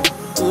was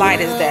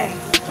light as day.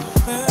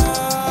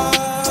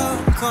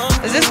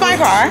 Is this my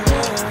car?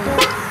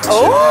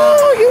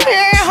 Oh, you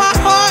hear it, hot.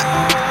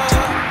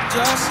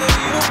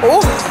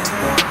 Oh,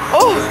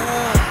 oh,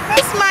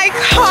 that's my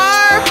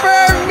car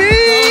for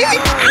me.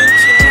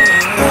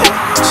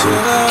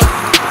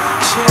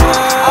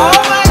 Oh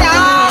my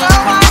God,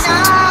 oh my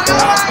God, oh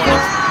my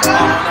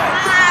God.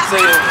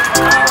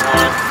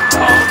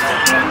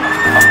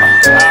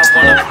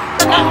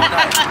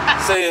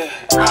 Say it.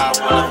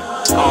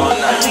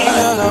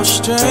 Hello,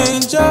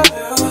 stranger.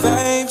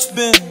 Babe's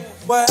been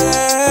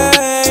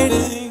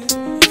waiting.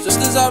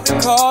 Just as I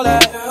recall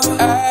that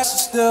ass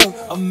is still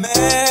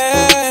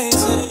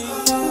amazing.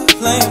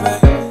 Playing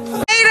back.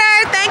 Later,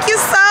 thank you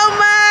so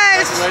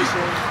much.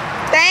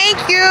 Thank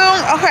you.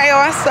 Okay,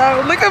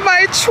 so look at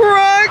my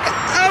truck.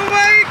 Oh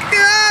my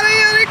God, I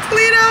gotta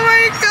clean out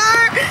my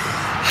car.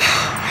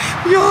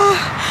 Y'all,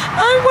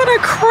 I wanna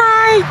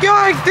cry.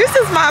 Y'all, this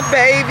is my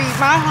baby.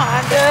 My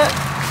Honda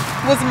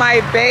was my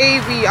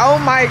baby. Oh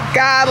my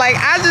God, like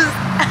I just,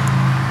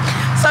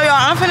 so y'all,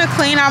 I'm finna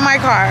clean out my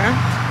car.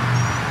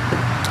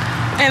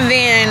 And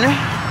then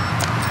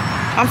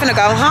I'm finna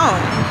go home.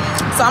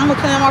 So I'm gonna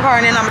clean out my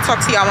car and then I'm gonna talk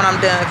to y'all when I'm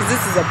done, because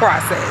this is a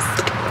process.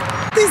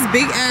 This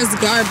big ass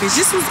garbage,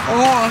 this was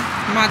all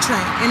my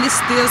trunk and there's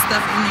still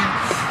stuff in there.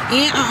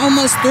 And I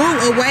almost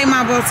threw away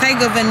my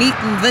Bottega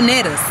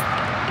Venetas.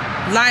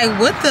 Like,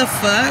 what the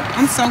fuck?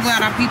 I'm so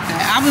glad I peeped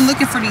that. I've been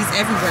looking for these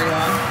everywhere,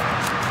 y'all.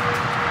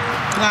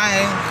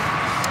 Like,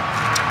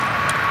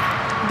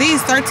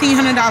 these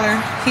 $1,300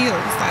 heels.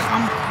 Like,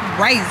 I'm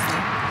crazy.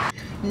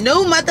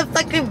 New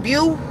motherfucking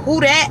view.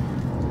 Who that?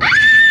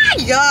 Ah,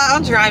 y'all,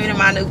 I'm driving in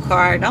my new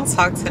car. Don't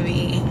talk to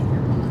me.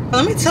 But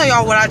let me tell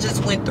y'all what I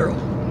just went through.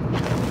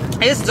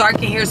 It's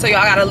dark in here, so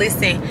y'all gotta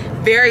listen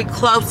very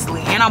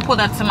closely. And I'm pulled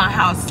up to my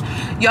house.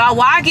 Y'all,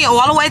 while I get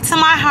all the way to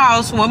my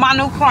house with my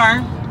new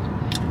car,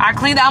 I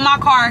cleaned out my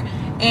car.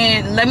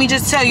 And let me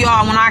just tell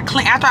y'all, when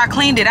after I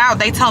cleaned it out,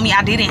 they told me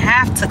I didn't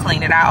have to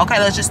clean it out. Okay,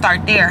 let's just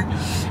start there.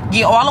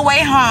 Get all the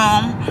way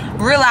home,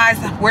 realize,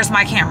 where's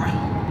my camera?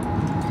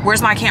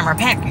 Where's my camera?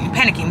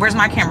 Panicking. Where's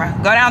my camera?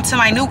 Go down to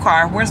my new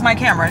car. Where's my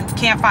camera?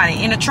 Can't find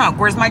it. In the trunk.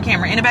 Where's my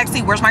camera? In the back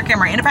seat. Where's my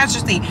camera? In the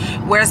passenger seat.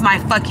 Where's my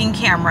fucking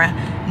camera?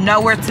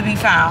 Nowhere to be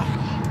found.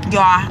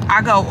 Y'all,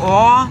 I go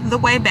all the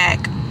way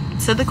back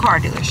to the car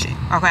dealership,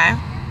 okay?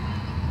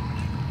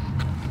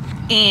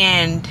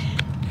 And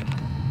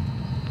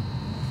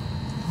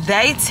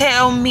they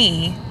tell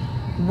me,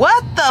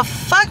 what the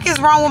fuck is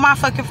wrong with my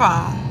fucking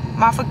phone?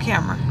 My fucking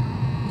camera.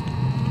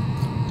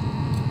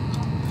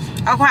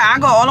 Okay, I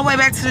go all the way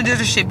back to the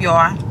dealership,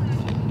 y'all,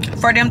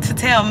 for them to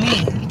tell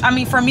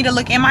me, for me to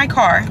look in my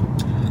car,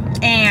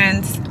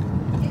 and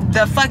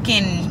the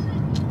fucking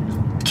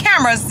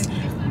cameras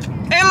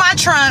in my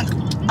trunk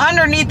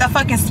underneath the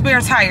fucking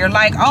spare tire.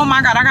 Like, oh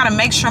my God, I gotta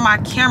make sure my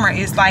camera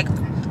is like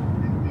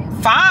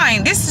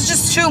fine. This is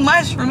just too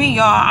much for me,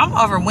 y'all. I'm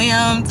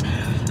overwhelmed.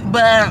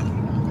 But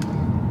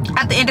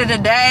at the end of the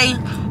day,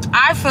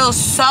 I feel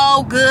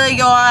so good,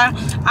 y'all.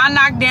 I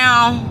knocked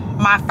down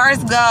my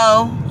first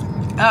goal.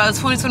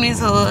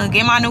 2022,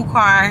 get my new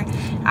car.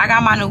 I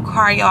got my new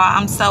car, y'all.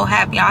 I'm so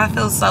happy. I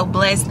feel so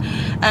blessed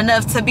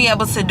enough to be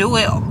able to do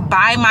it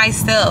by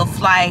myself.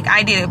 Like,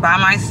 I did it by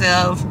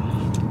myself,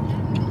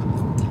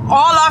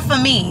 all off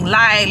of me.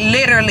 Like,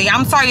 literally,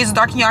 I'm sorry it's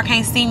dark and y'all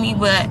can't see me,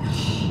 but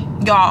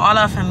y'all, all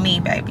off of me,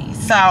 baby.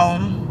 So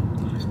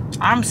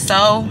I'm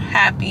so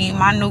happy.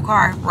 My new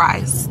car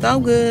rides so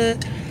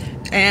good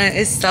and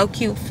it's so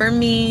cute for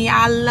me.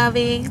 I love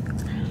it.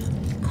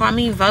 Call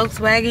me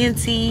Volkswagen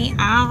T.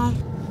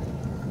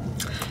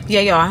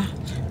 Yeah, y'all.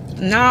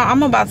 Now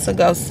I'm about to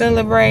go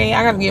celebrate.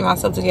 I gotta get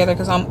myself together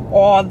because I'm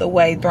all the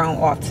way thrown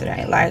off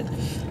today. Like,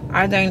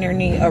 I dang near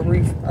need a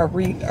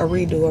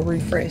redo, a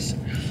refresh.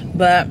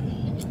 But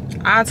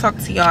I'll talk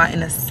to y'all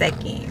in a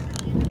second.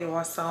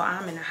 So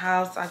I'm in the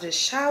house. I just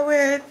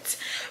showered.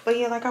 But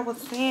yeah, like I was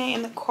saying,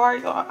 in the car,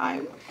 y'all,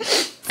 I'm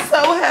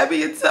so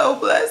happy and so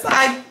blessed.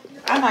 I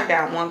knocked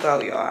down one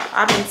goal, y'all.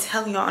 I've been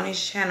telling y'all on this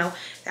channel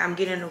that I'm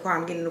getting a new car,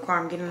 I'm getting a new car,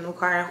 I'm getting a new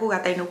car. Who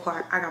got their new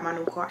car? I got my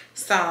new car.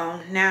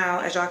 So now,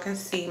 as y'all can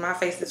see, my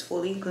face is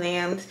fully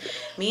glammed.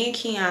 Me and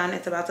Keon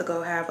is about to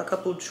go have a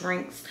couple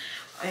drinks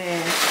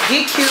and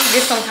get cute,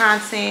 get some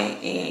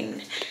content,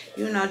 and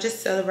you know,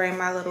 just celebrate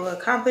my little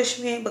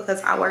accomplishment because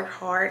I worked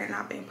hard and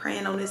I've been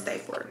praying on this day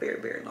for a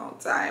very, very long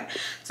time.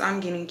 So I'm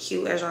getting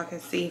cute, as y'all can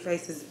see.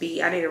 Face is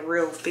beat. I did a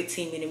real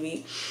 15-minute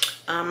beat.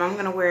 I'm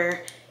gonna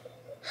wear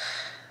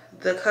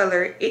the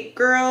color It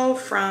Girl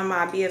from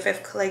my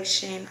BFF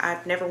collection.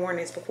 I've never worn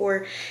this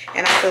before,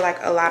 and I feel like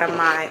a lot of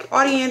my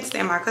audience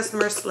and my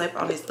customers slept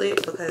on this lip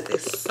because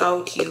it's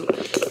so cute,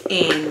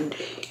 and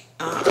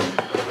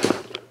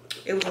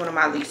it was one of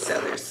my least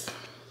sellers.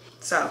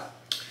 So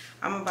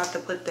I'm about to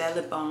put that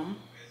lip on.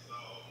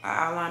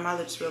 I outline my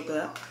lips real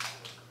good.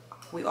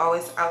 We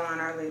always outline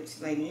our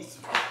lips, ladies.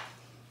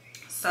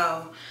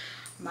 So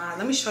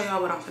let me show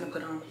y'all what I'm gonna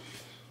put on.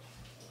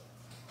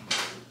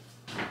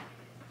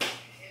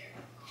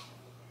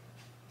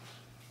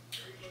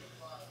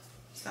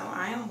 So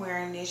I am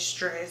wearing this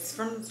dress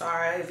from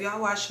Zara. If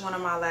y'all watched one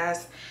of my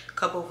last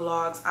couple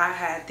vlogs, I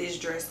had this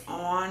dress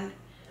on.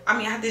 I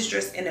mean, I had this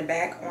dress in the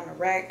back on the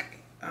rack,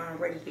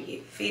 ready to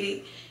get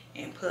fitted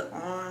and put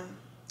on,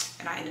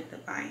 and I ended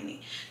up buying it.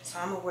 So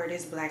I'm gonna wear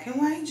this black and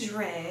white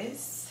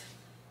dress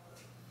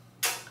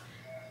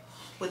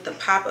with the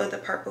pop of the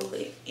purple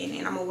lip, and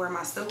then I'm gonna wear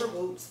my silver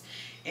boots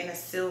and a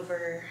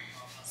silver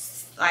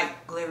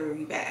like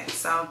glittery bag.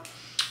 So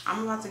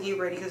I'm about to get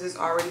ready because it's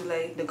already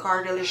late. The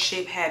car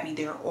dealership had me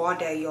there all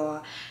day,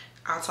 y'all.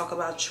 I'll talk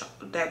about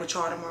that with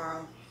y'all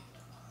tomorrow.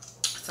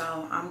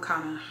 So I'm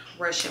kind of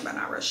rushing, but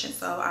not rushing.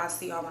 So I'll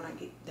see y'all when I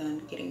get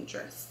done getting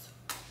dressed.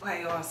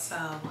 Okay, y'all,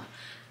 so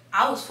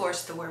I was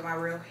forced to wear my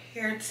real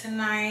hair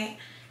tonight.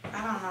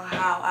 I don't know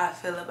how I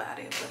feel about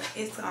it, but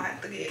it's gonna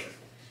have to give.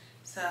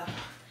 So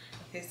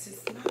this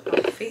is my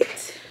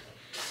outfit.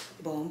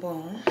 Boom,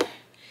 boom.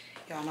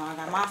 Y'all know I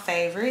got my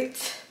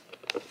favorite.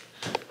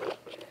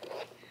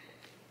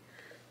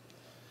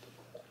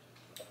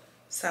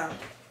 So,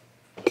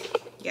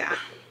 yeah,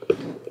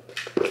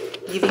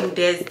 giving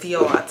Des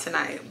Dior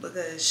tonight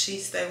because she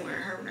stay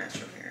wearing her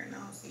natural hair, and I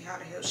don't see how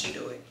the hell she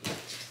do it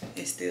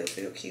and still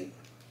feel cute.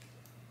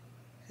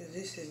 Cause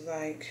this is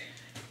like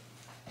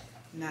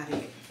not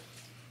it.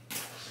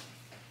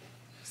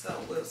 So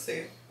we'll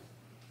see.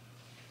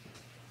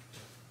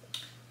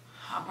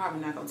 I'm probably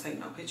not gonna take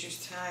no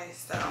pictures tonight,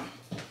 so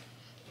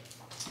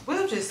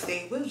we'll just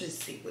see. We'll just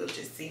see. We'll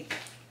just see.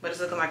 But it's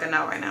looking like a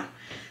no right now.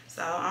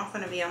 So I'm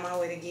gonna be on my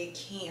way to get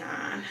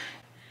Keon.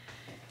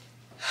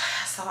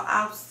 So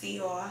I'll see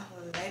y'all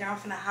later. I'm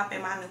gonna hop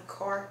in my new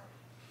car.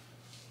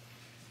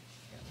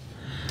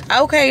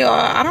 Okay, y'all,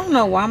 I don't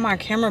know why my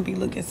camera be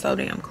looking so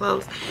damn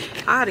close.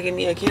 I gotta get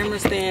me a camera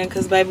stand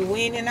because baby, we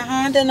ain't in the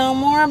Honda no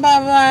more.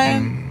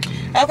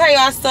 Bye-bye. Okay,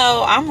 y'all,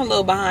 so I'm a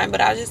little behind, but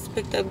I just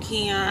picked up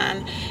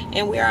Keon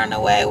and we're on the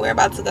way. We're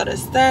about to go to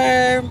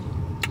Stir.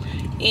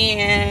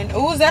 And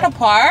oh, is that a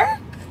park?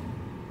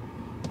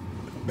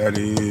 That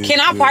is. Can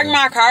I park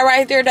my car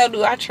right there though?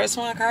 Do I trust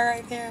my car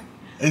right there?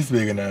 It's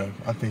big enough.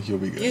 I think you'll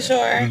be good. You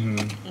sure?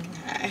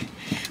 Okay.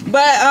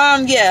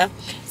 But yeah.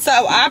 So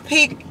I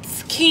picked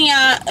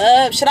Keon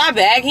up. Should I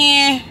bag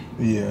in?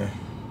 Yeah.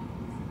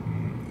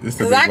 It's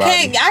a Cause big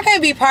body. I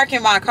can't be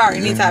parking my car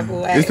any type of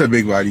way. It's a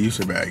big body. You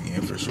should bag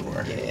in for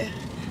sure. Yeah.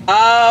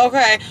 Oh,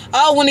 okay.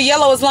 Oh, when the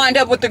yellow is lined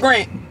up with the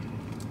green.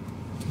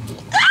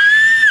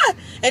 Ah!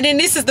 And then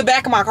this is the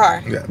back of my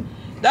car. Yeah.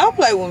 Don't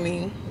play with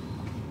me.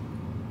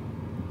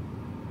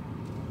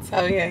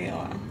 So yeah,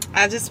 y'all.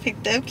 I just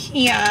picked up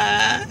Keon.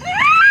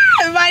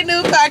 My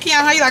new car.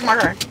 Keon, how you like my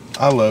car?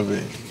 I love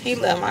it. He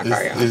love my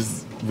car, y'all.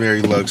 It's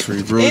very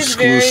luxury, real It's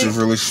exclusive,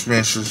 very really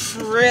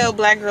expensive. real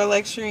black girl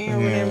luxury or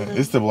whatever.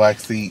 It's the black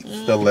seats,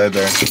 the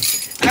leather.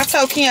 I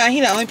told Keon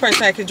he the only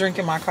person that could drink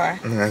in my car.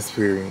 And that's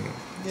period.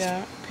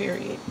 Yeah,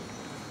 period.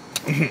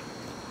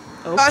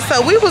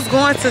 So we was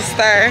going to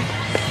Stir,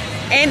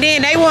 and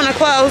then they want to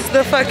close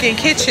the fucking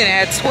kitchen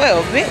at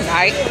 12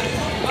 midnight,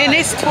 and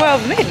it's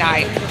 12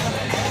 midnight.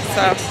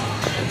 So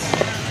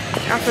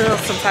I feel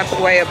some type of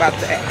way about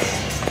that,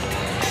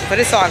 but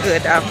it's all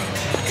good though,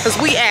 cause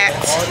we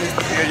act.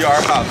 In your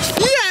house.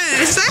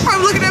 Yes, they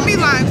probably looking at me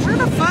like, where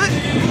the fuck?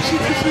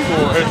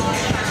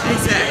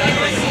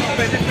 Exactly.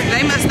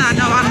 They must not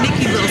know I'm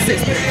Nikki's little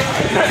sister.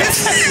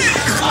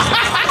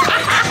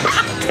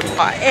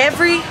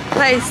 Every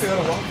place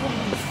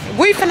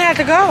we finna have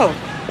to go.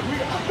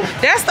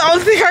 That's the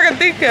only thing I can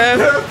think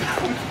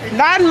of.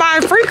 Not in my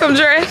freakum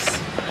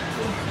dress.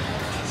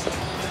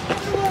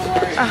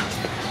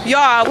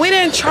 Y'all, we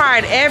done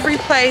tried every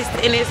place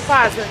in this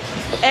plaza.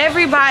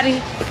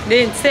 Everybody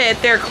then said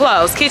they're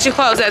closed. Kitchen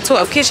closed at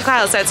 12. Kitchen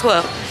closed at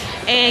 12.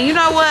 And you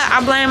know what?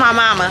 I blame my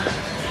mama.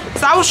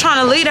 So I was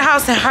trying to leave the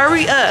house and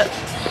hurry up.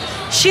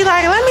 She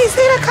like, let me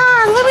see the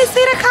car. Let me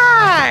see the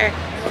car.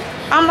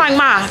 I'm like,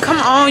 Ma, come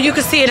on. You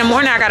can see it in the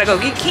morning. I gotta go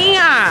get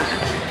Keon.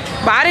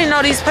 But I didn't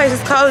know these places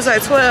closed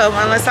at 12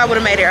 unless I would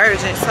have made it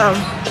urgent. So,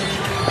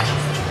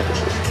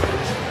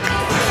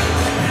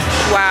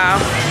 wow.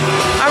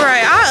 All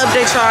right, I'll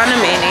update y'all in a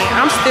minute.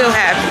 I'm still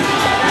happy.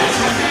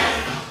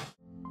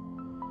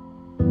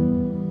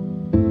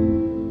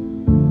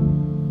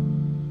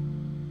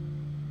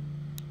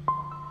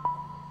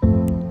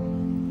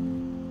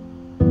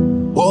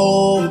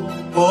 Whoa,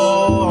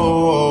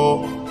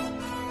 whoa,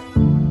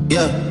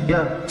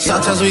 yeah.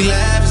 Sometimes we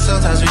laugh and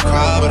sometimes we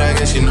cry, but I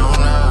guess you know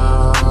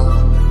now,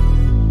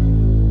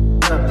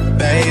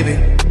 baby.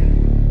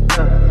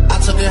 I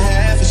took a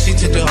half and she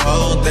took the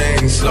whole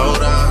thing. Slow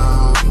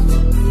down.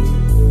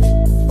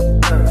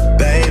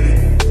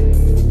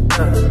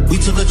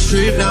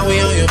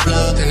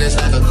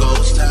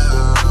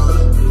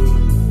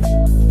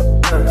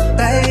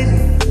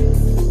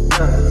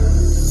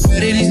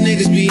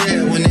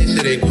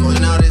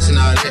 doing all this and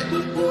all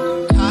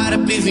that. Tired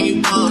of beefing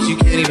you punks, you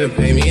can't even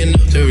pay me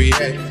enough to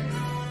react.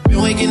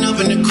 Been waking up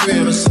in the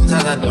crib, and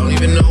sometimes I don't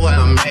even know where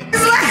I'm at.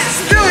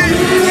 Let's do it.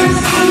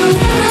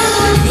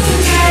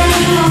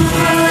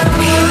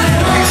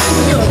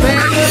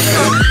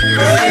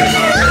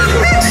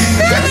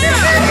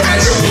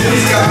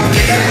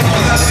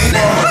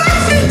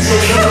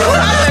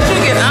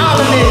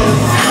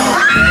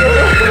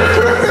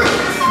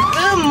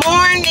 Good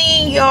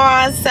morning,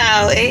 y'all. So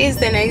it is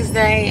the next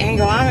day,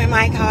 and I'm in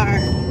my car.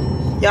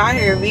 Y'all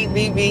hear beep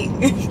beep beep.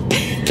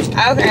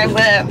 Okay,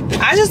 but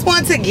I just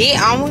want to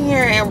get on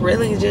here and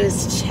really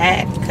just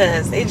chat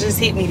because it just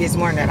hit me this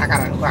morning that I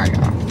got a new car,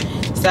 y'all.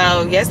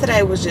 So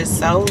yesterday was just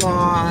so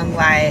long.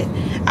 Like,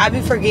 I be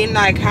forgetting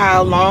like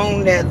how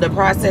long the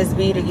process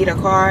be to get a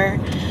car.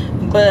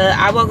 But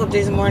I woke up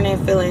this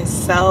morning feeling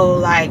so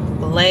like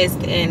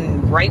blessed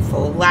and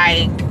grateful.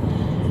 Like,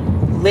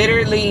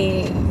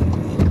 literally,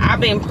 I've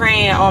been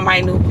praying on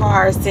my new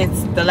car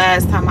since the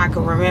last time I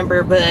could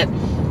remember. But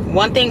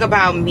one thing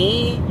about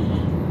me,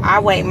 I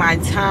wait my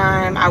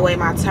time, I wait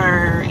my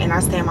turn, and I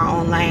stay in my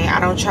own lane. I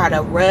don't try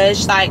to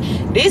rush. Like,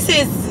 this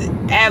is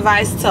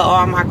advice to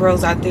all my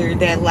girls out there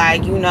that,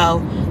 like, you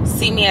know,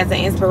 see me as an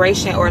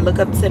inspiration or look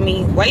up to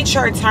me. Wait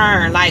your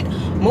turn. Like,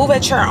 move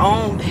at your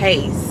own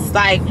pace.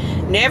 Like,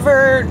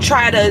 never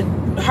try to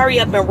hurry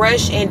up and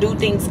rush and do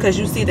things because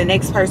you see the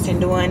next person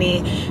doing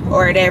it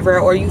or whatever,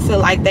 or you feel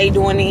like they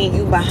doing it and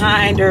you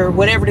behind, or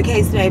whatever the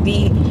case may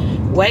be.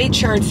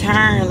 Wait your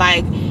turn.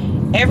 Like,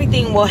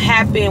 everything will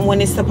happen when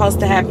it's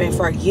supposed to happen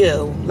for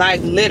you. Like,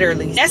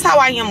 literally, that's how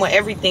I am with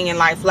everything in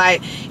life.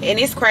 Like, and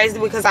it's crazy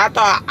because I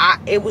thought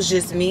it was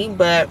just me,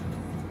 but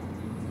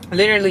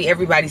literally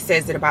everybody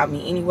says it about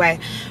me anyway.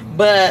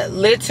 But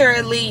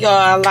literally,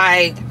 y'all,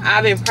 like,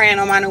 I've been praying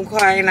on my new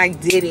car and I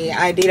did it.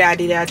 I did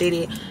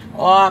it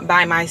all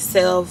by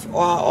myself,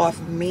 all off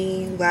of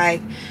me.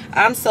 Like,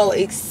 I'm so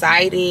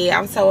excited,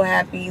 I'm so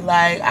happy.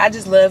 Like, I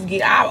just love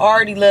I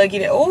already love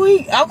getting. Oh,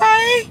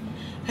 okay,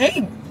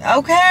 hey,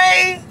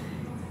 okay,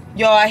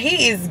 y'all,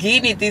 he is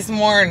getting it this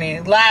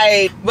morning.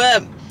 Like,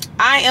 but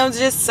I am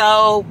just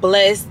so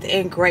blessed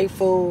and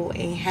grateful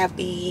and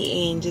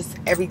happy and just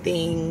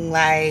everything.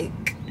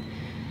 Like,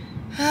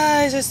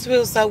 it just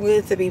feels so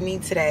good to be me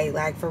today,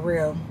 like, for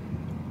real.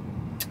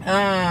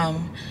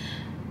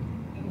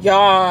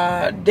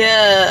 Y'all,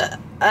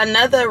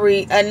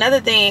 another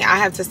thing I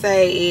have to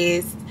say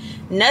is,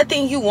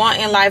 nothing you want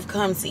in life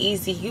comes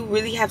easy. You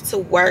really have to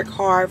work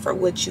hard for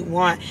what you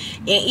want.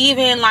 And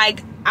even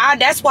like,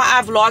 that's why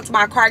I vlogged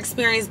my car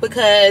experience,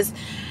 because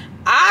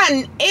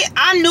I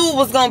knew it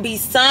was gonna be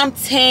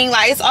something.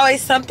 Like, it's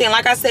always something.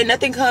 Like I said,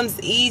 nothing comes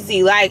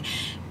easy. Like,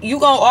 you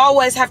gonna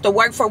always have to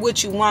work for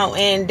what you want,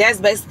 and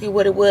that's basically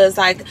what it was.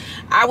 Like,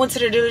 I went to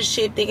the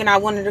dealership thinking I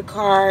wanted a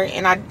car,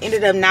 and I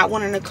ended up not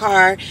wanting a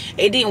car.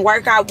 It didn't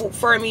work out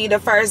for me the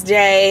first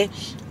day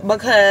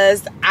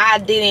because I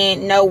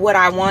didn't know what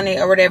I wanted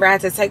or whatever. I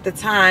had to take the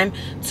time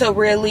to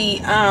really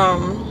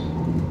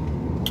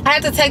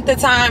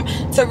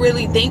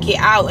think it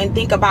out and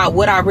think about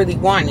what I really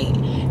wanted.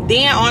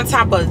 Then on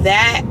top of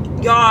that,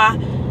 y'all,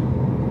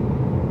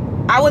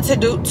 I went to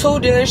two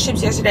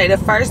dealerships yesterday. The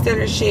first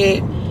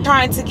dealership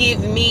trying to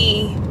give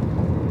me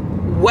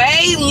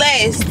way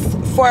less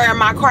for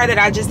my car that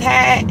I just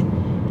had.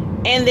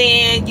 And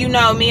then, you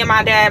know, me and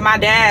my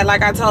dad,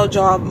 like I told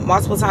y'all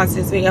multiple times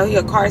in this video, he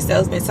a car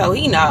salesman, so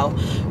he know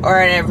or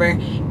whatever.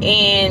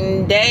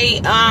 And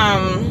they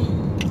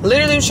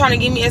literally was trying to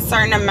give me a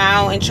certain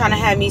amount and trying to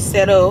have me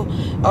settle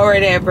or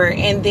whatever.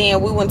 And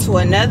then we went to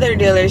another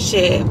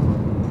dealership.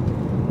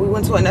 We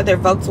went to another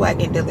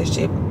Volkswagen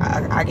dealership,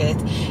 I guess.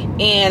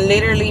 And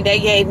literally they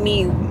gave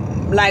me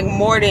like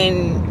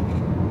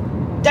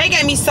they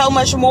gave me so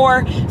much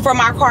more for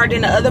my car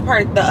than the other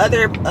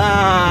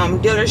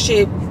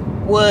dealership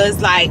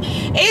was. Like,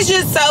 it's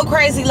just so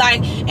crazy.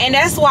 Like, and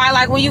that's why,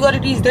 like, when you go to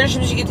these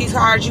dealerships, you get these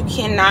cars, you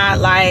cannot,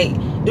 like,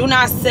 do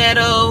not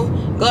settle.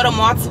 Go to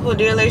multiple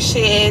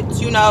dealerships,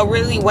 you know,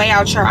 really weigh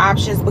out your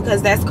options,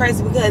 because that's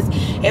crazy. Because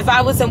if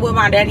I wasn't with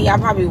my daddy, I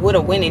probably would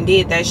have went and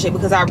did that shit,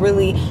 because I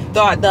really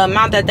thought the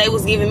amount that they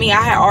was giving me,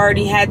 I had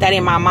already had that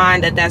in my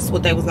mind that that's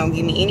what they was gonna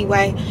give me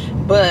anyway.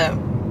 But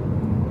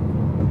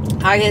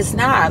I guess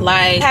not.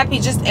 Like, happy,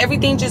 just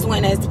everything just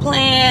went as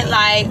planned.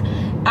 Like,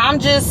 I'm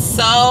just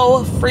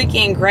so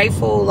freaking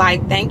grateful.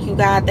 Like, thank you,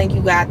 God. Thank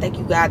you, God. Thank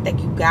you, God.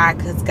 Thank you, God.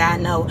 Because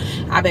God know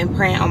I've been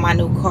praying on my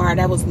new car.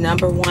 That was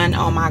 #1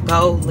 on my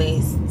goal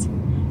list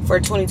for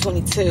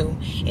 2022.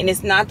 And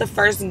it's not the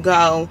first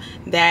goal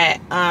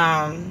that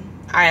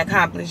I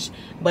accomplished,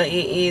 but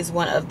it is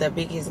one of the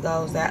biggest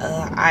goals that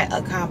I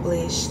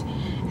accomplished.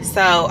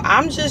 So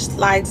I'm just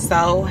like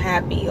so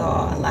happy,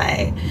 y'all.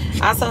 Like,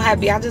 I'm so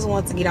happy. I just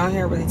want to get on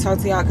here and really talk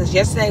to y'all, because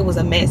yesterday was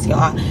a mess,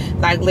 y'all.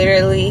 Like,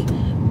 literally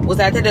was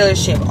at the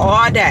dealership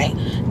all day.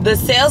 The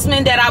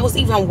salesman that I was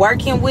even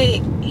working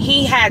with,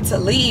 he had to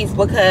leave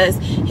because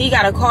he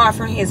got a call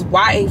from his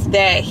wife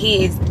that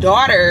his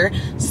daughter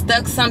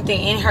stuck something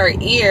in her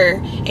ear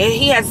and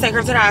he had to take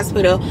her to the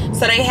hospital.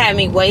 So they had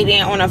me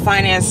waiting on a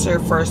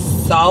financer for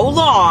so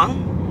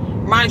long.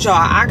 mind y'all,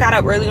 I got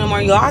up early in the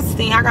morning. Y'all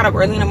seen I got up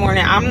early in the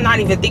morning. I'm not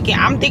even thinking.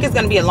 I'm thinking it's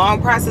gonna be a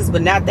long process,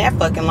 but not that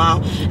fucking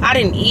long. I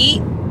didn't eat.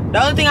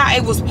 The only thing I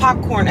ate was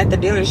popcorn at the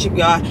dealership,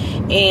 y'all,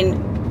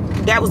 and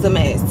that was a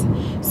mess.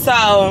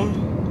 So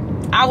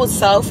I was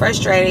so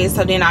frustrated.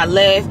 So then I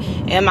left,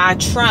 and my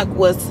trunk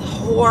was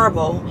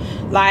horrible.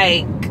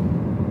 Like,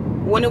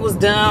 when it was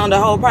done, the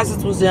whole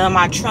process was done,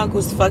 my trunk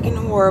was fucking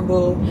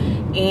horrible.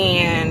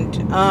 And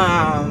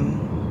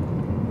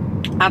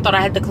I thought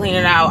I had to clean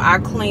it out. I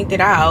cleaned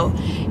it out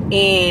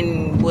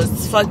and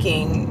was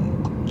fucking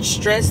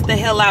stressed the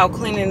hell out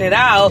cleaning it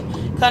out.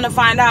 Come to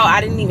find out,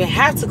 I didn't even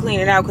have to clean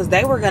it out because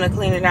they were gonna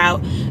clean it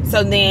out.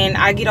 So then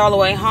I get all the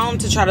way home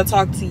to try to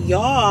talk to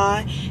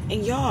y'all,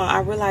 and y'all, I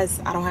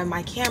realized I don't have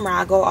my camera.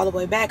 I go all the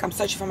way back. I'm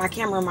searching for my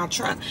camera in my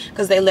trunk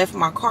because they left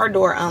my car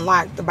door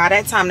unlocked. By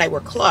that time, they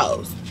were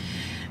closed.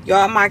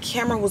 Y'all, my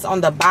camera was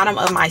on the bottom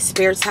of my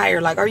spare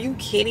tire. Like, are you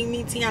kidding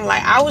me, Tiana?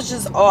 Like, I was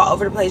just all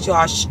over the place,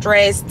 y'all,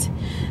 stressed.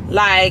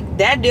 Like,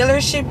 that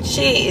dealership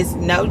shit is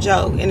no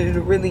joke, and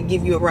it'll really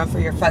give you a run for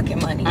your fucking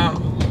money.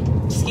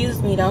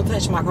 Excuse me, don't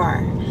touch my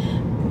car.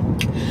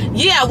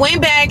 Yeah, I went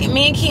back.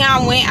 Me and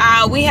Keon went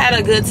out. We had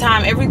a good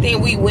time. Everywhere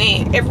we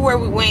went,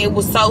 it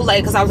was so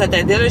late because I was at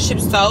that dealership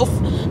so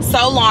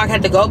long. I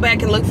had to go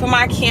back and look for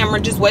my camera.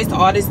 Just waste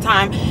all this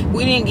time.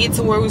 We didn't get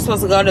to where we were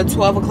supposed to go to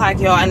 12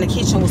 o'clock, y'all, and the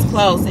kitchen was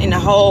closed in the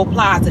whole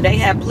plaza. They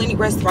had plenty of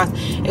restaurants.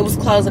 It was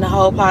closed in the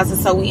whole plaza,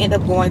 so we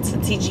ended up going to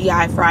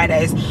TGI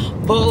Fridays.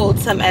 Bull,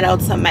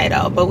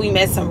 tomato. But we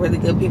met some really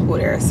good people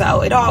there,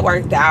 so it all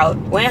worked out.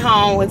 Went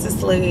home, went to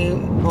sleep.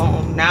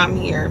 Boom, now I'm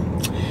here.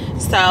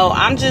 So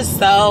I'm just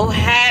so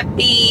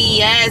happy.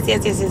 Yes.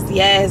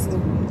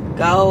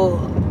 Go,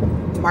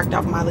 marked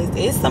off my list.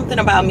 It's something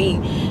about me,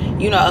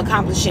 you know,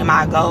 accomplishing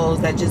my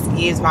goals that just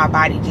gives my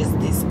body just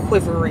this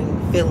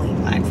quivering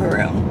feeling, like, for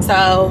real.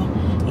 So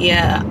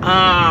yeah,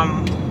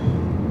 I'm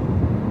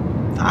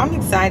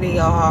excited,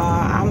 y'all.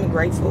 I'm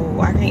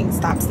grateful. I can't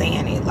stop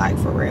saying it, like,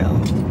 for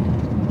real.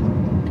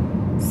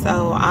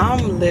 So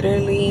I'm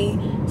literally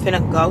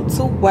finna go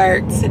to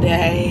work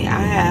today.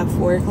 I have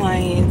 4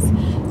 clients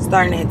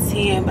starting at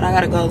 10, but I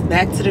gotta go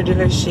back to the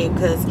dealership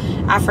because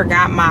I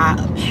forgot my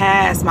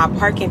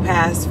parking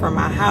pass for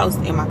my house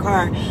in my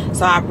car.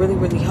 So I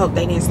really hope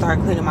they didn't start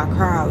cleaning my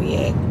car out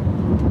yet.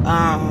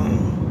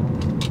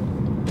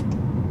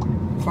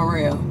 For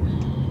real.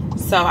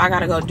 So I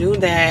gotta go do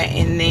that,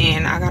 and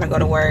then I gotta go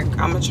to work.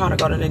 I'm gonna try to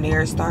go to the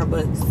nearest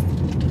Starbucks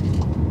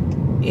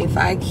if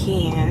I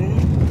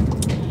can.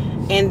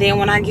 And then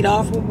when I get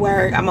off of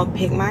work, I'm gonna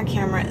pick my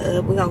camera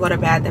up. We're gonna go to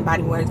Bath and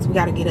Body Works. We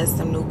gotta get us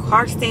some new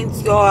car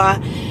scents,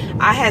 y'all.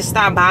 I had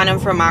stopped buying them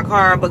for my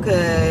car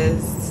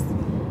because,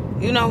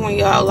 you know, when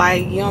y'all,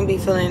 like, you don't be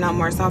feeling it no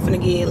more. So I'm finna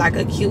get like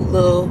a cute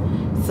little,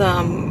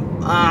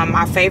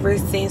 my favorite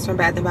scents from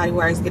Bath and Body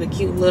Works. Get a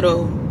cute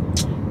little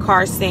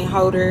car scent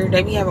holder.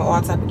 They be having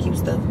all type of cute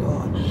stuff,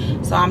 y'all.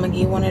 So I'm gonna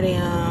get one of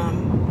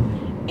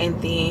them.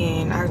 And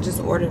then I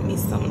just ordered me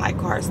some, like,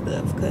 car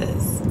stuff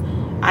because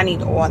I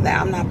need all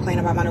that. I'm not playing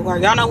about my new car.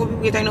 Y'all know when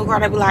people get their new car,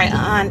 they be like,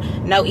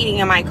 no eating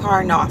in my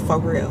car. No, for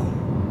real.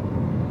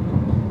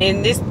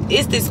 And it's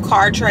this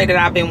car tray that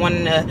I've been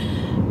wanting to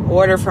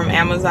order from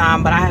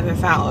Amazon, but I haven't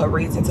found a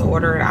reason to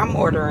order it. I'm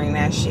ordering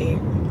that shit.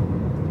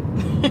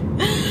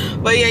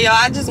 But yeah, y'all,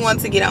 I just want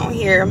to get on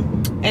here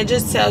and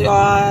just tell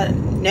y'all,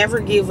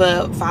 never give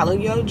up. Follow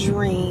your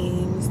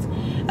dreams.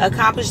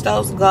 Accomplish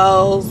those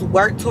goals.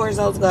 Work towards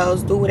those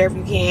goals. Do whatever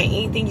you can.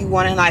 Anything you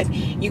want in life,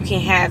 you can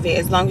have it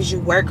as long as you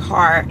work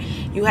hard.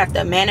 You have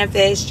to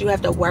manifest. You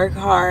have to work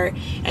hard,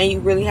 and you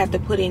really have to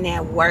put in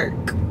that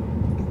work,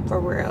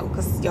 for real.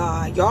 Because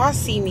y'all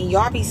see me.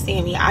 Y'all be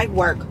seeing me. I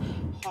work hard.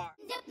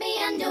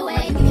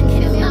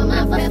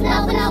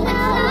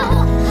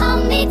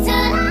 Hold me till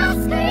I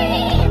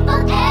scream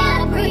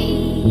forever,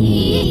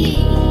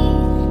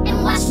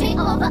 and wash me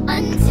over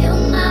until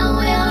my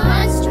will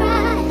runs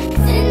dry.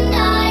 Send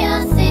all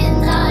your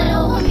sins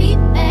all over me,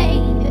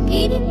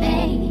 baby, baby.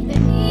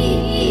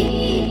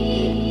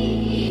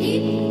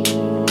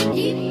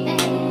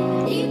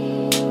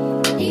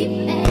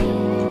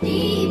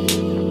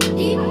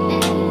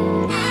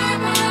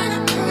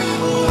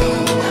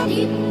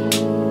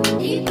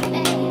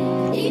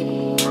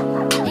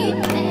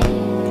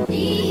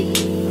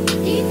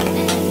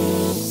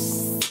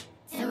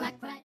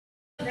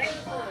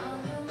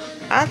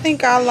 I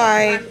think I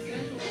like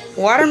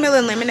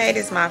watermelon lemonade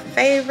is my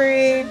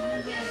favorite.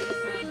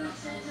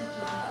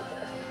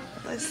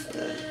 Let's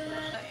see.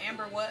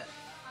 Amber, what?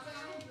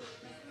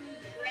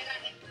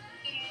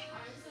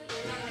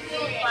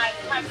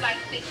 Like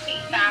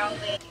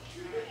 16,000.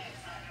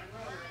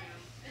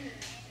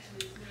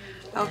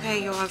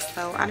 Okay, y'all,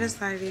 so I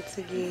decided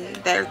to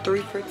get, they're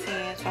 3 for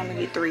 $10, so I'm gonna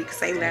get 3 because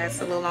they last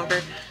a little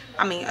longer.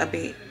 I mean, a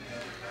bit.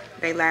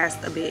 They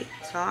last a bit.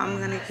 So I'm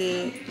gonna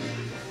get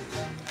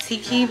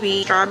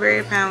TKB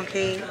strawberry pound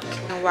cake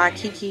and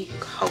Waikiki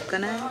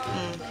coconut.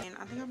 And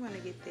I think I'm gonna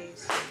get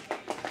this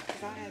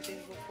because I had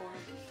this before.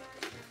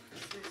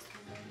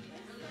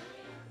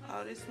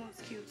 Oh, this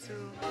one's cute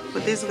too.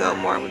 But this go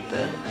more with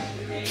the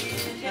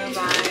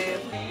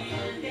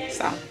vibe.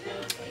 So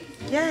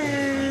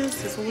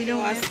yes, that's what we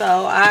doing.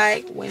 So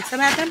I went to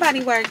Bath and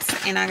Body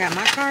Works and I got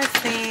my car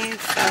scent.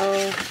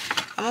 So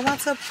I'm about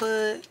to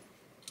put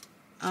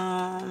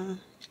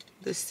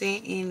the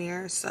scent in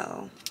there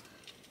so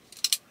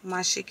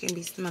my shit can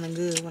be smelling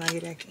good when I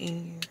get back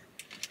in here.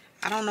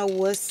 I don't know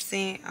what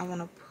scent I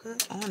want to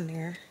put on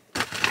there,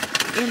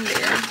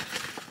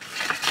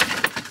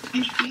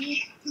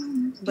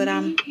 but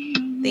I'm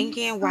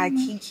thinking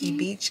Waikiki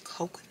Beach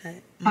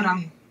Coconut. Hold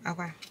on.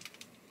 Okay.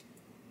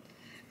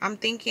 I'm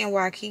thinking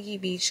Waikiki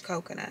Beach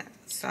Coconut.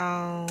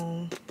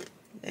 So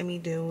let me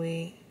do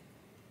it.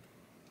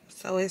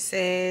 So it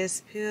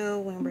says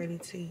peel when ready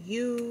to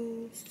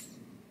use.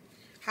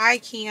 Hi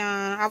Keon.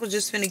 I was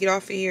just finna get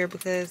off of here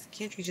because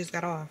Kendry just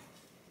got off.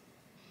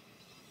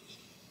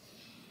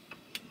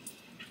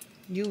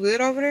 You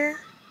good over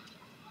there?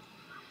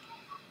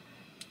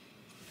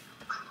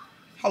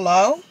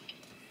 Hello?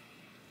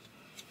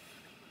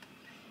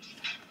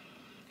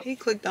 He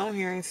clicked on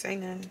here and say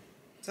nothing.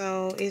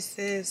 So it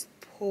says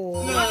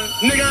pull.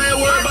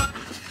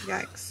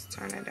 Yikes.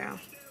 Turn that down.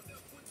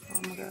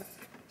 Oh my god.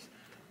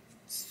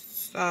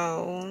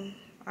 So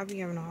I be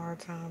having a hard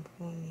time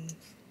pulling these.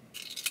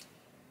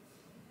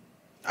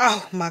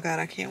 Oh my god,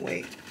 I can't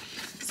wait.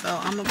 So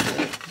I'm gonna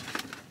put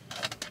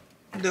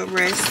the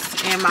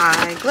rest in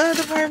my glove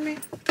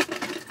department.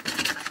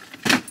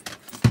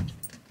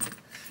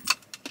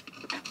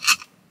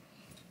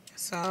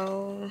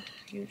 So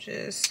you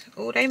just,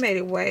 oh, they made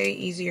it way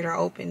easier to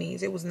open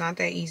these. It was not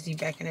that easy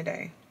back in the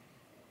day.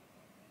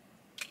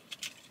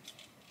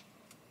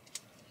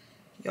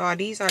 Y'all,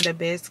 these are the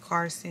best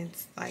car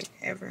scents like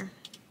ever.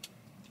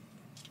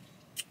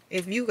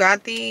 If you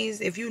got these,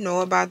 if you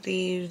know about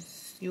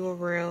these, you a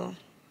real.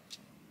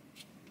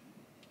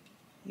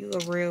 You a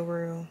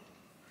real.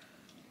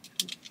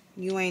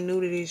 You ain't new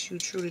to this, you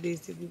true to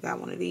this if you got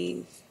one of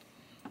these.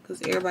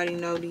 Because everybody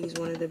know these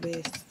one of the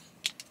best.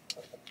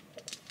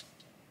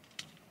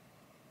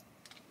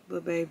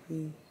 But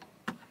baby,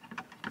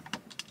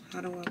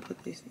 how do I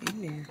put this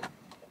in there?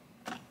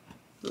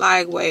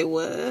 Like, wait,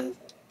 what?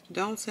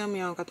 Don't tell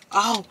me I don't got the,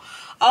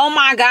 oh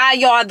my god,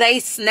 y'all, they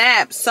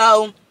snap.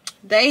 So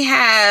they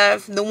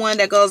have the one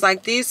that goes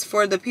like this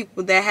for the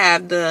people that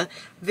have the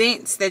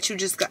vents that you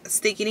just got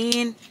stick it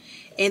in.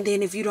 And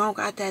then if you don't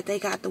got that, they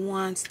got the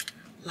ones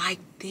like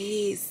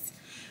this.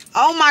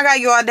 Oh my god,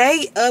 y'all,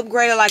 they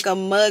upgraded like a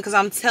mug. Because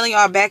I'm telling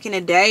y'all, back in the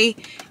day,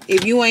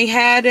 if you ain't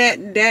had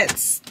that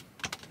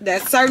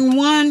certain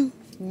one,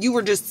 you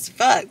were just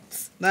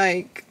fucked.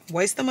 Like,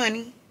 waste of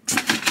money.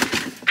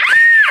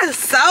 Ah,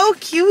 so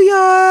cute,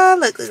 y'all.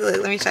 Look,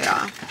 let me show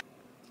y'all.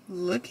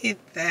 Look at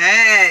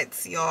that,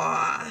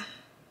 y'all.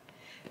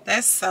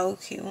 That's so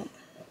cute.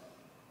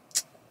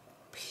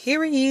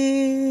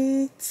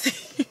 Period.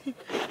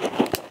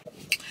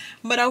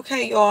 But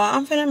okay, y'all,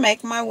 I'm gonna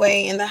make my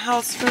way in the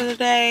house for the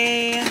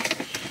day.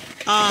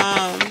 Oops,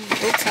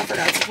 I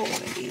forgot to put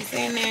one of these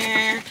in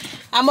there.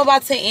 I'm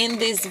about to end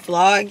this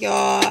vlog,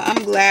 y'all.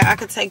 I'm glad I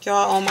could take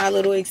y'all on my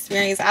little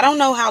experience. I don't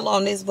know how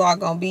long this vlog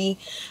gonna be.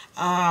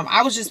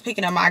 I was just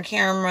picking up my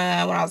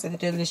camera when I was at the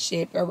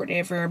dealership or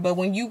whatever. But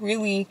when you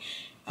really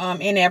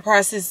in that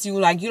process, you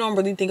don't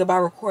really think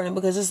about recording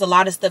because it's a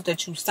lot of stuff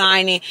that you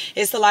signing.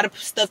 It's a lot of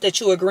stuff that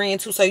you agreeing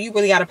to. So you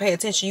really got to pay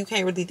attention. You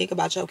can't really think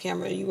about your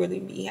camera. You really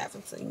be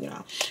having to, you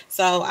know.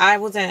 So I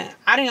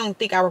didn't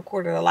think I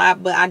recorded a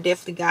lot, but I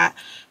definitely got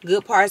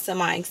good parts of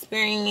my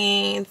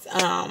experience.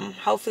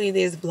 Hopefully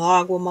this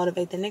vlog will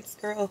motivate the next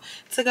girl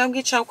to go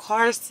get your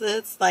car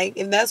sits. Like,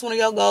 if that's one of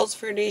your goals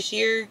for this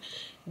year,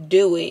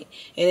 do it.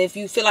 And if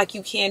you feel like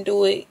you can't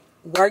do it,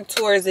 work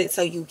towards it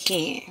so you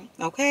can.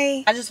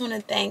 Okay, I just want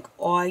to thank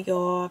all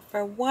y'all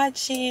for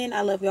watching.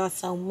 I love y'all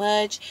so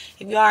much.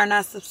 If y'all are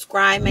not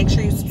subscribed, make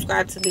sure you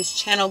subscribe to this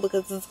channel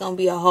because it's gonna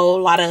be a whole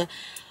lot of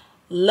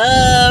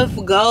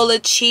love, goal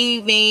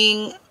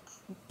achieving,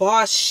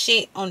 boss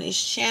shit on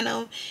this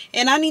channel.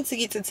 And I need to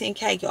get to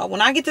 10K, y'all.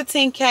 When I get to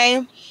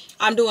 10K,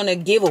 I'm doing a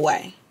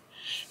giveaway.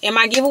 And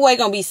my giveaway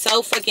gonna be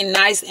so fucking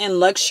nice and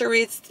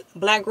luxurious.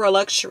 Black girl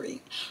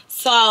luxury.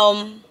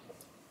 So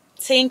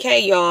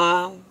 10K,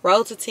 y'all.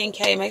 Road to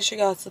 10K. Make sure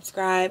y'all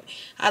subscribe.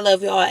 I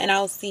love y'all, and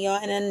I'll see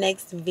y'all in the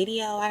next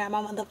video. I got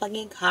my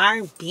motherfucking car,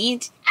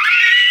 bitch.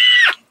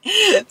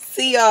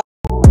 See y'all.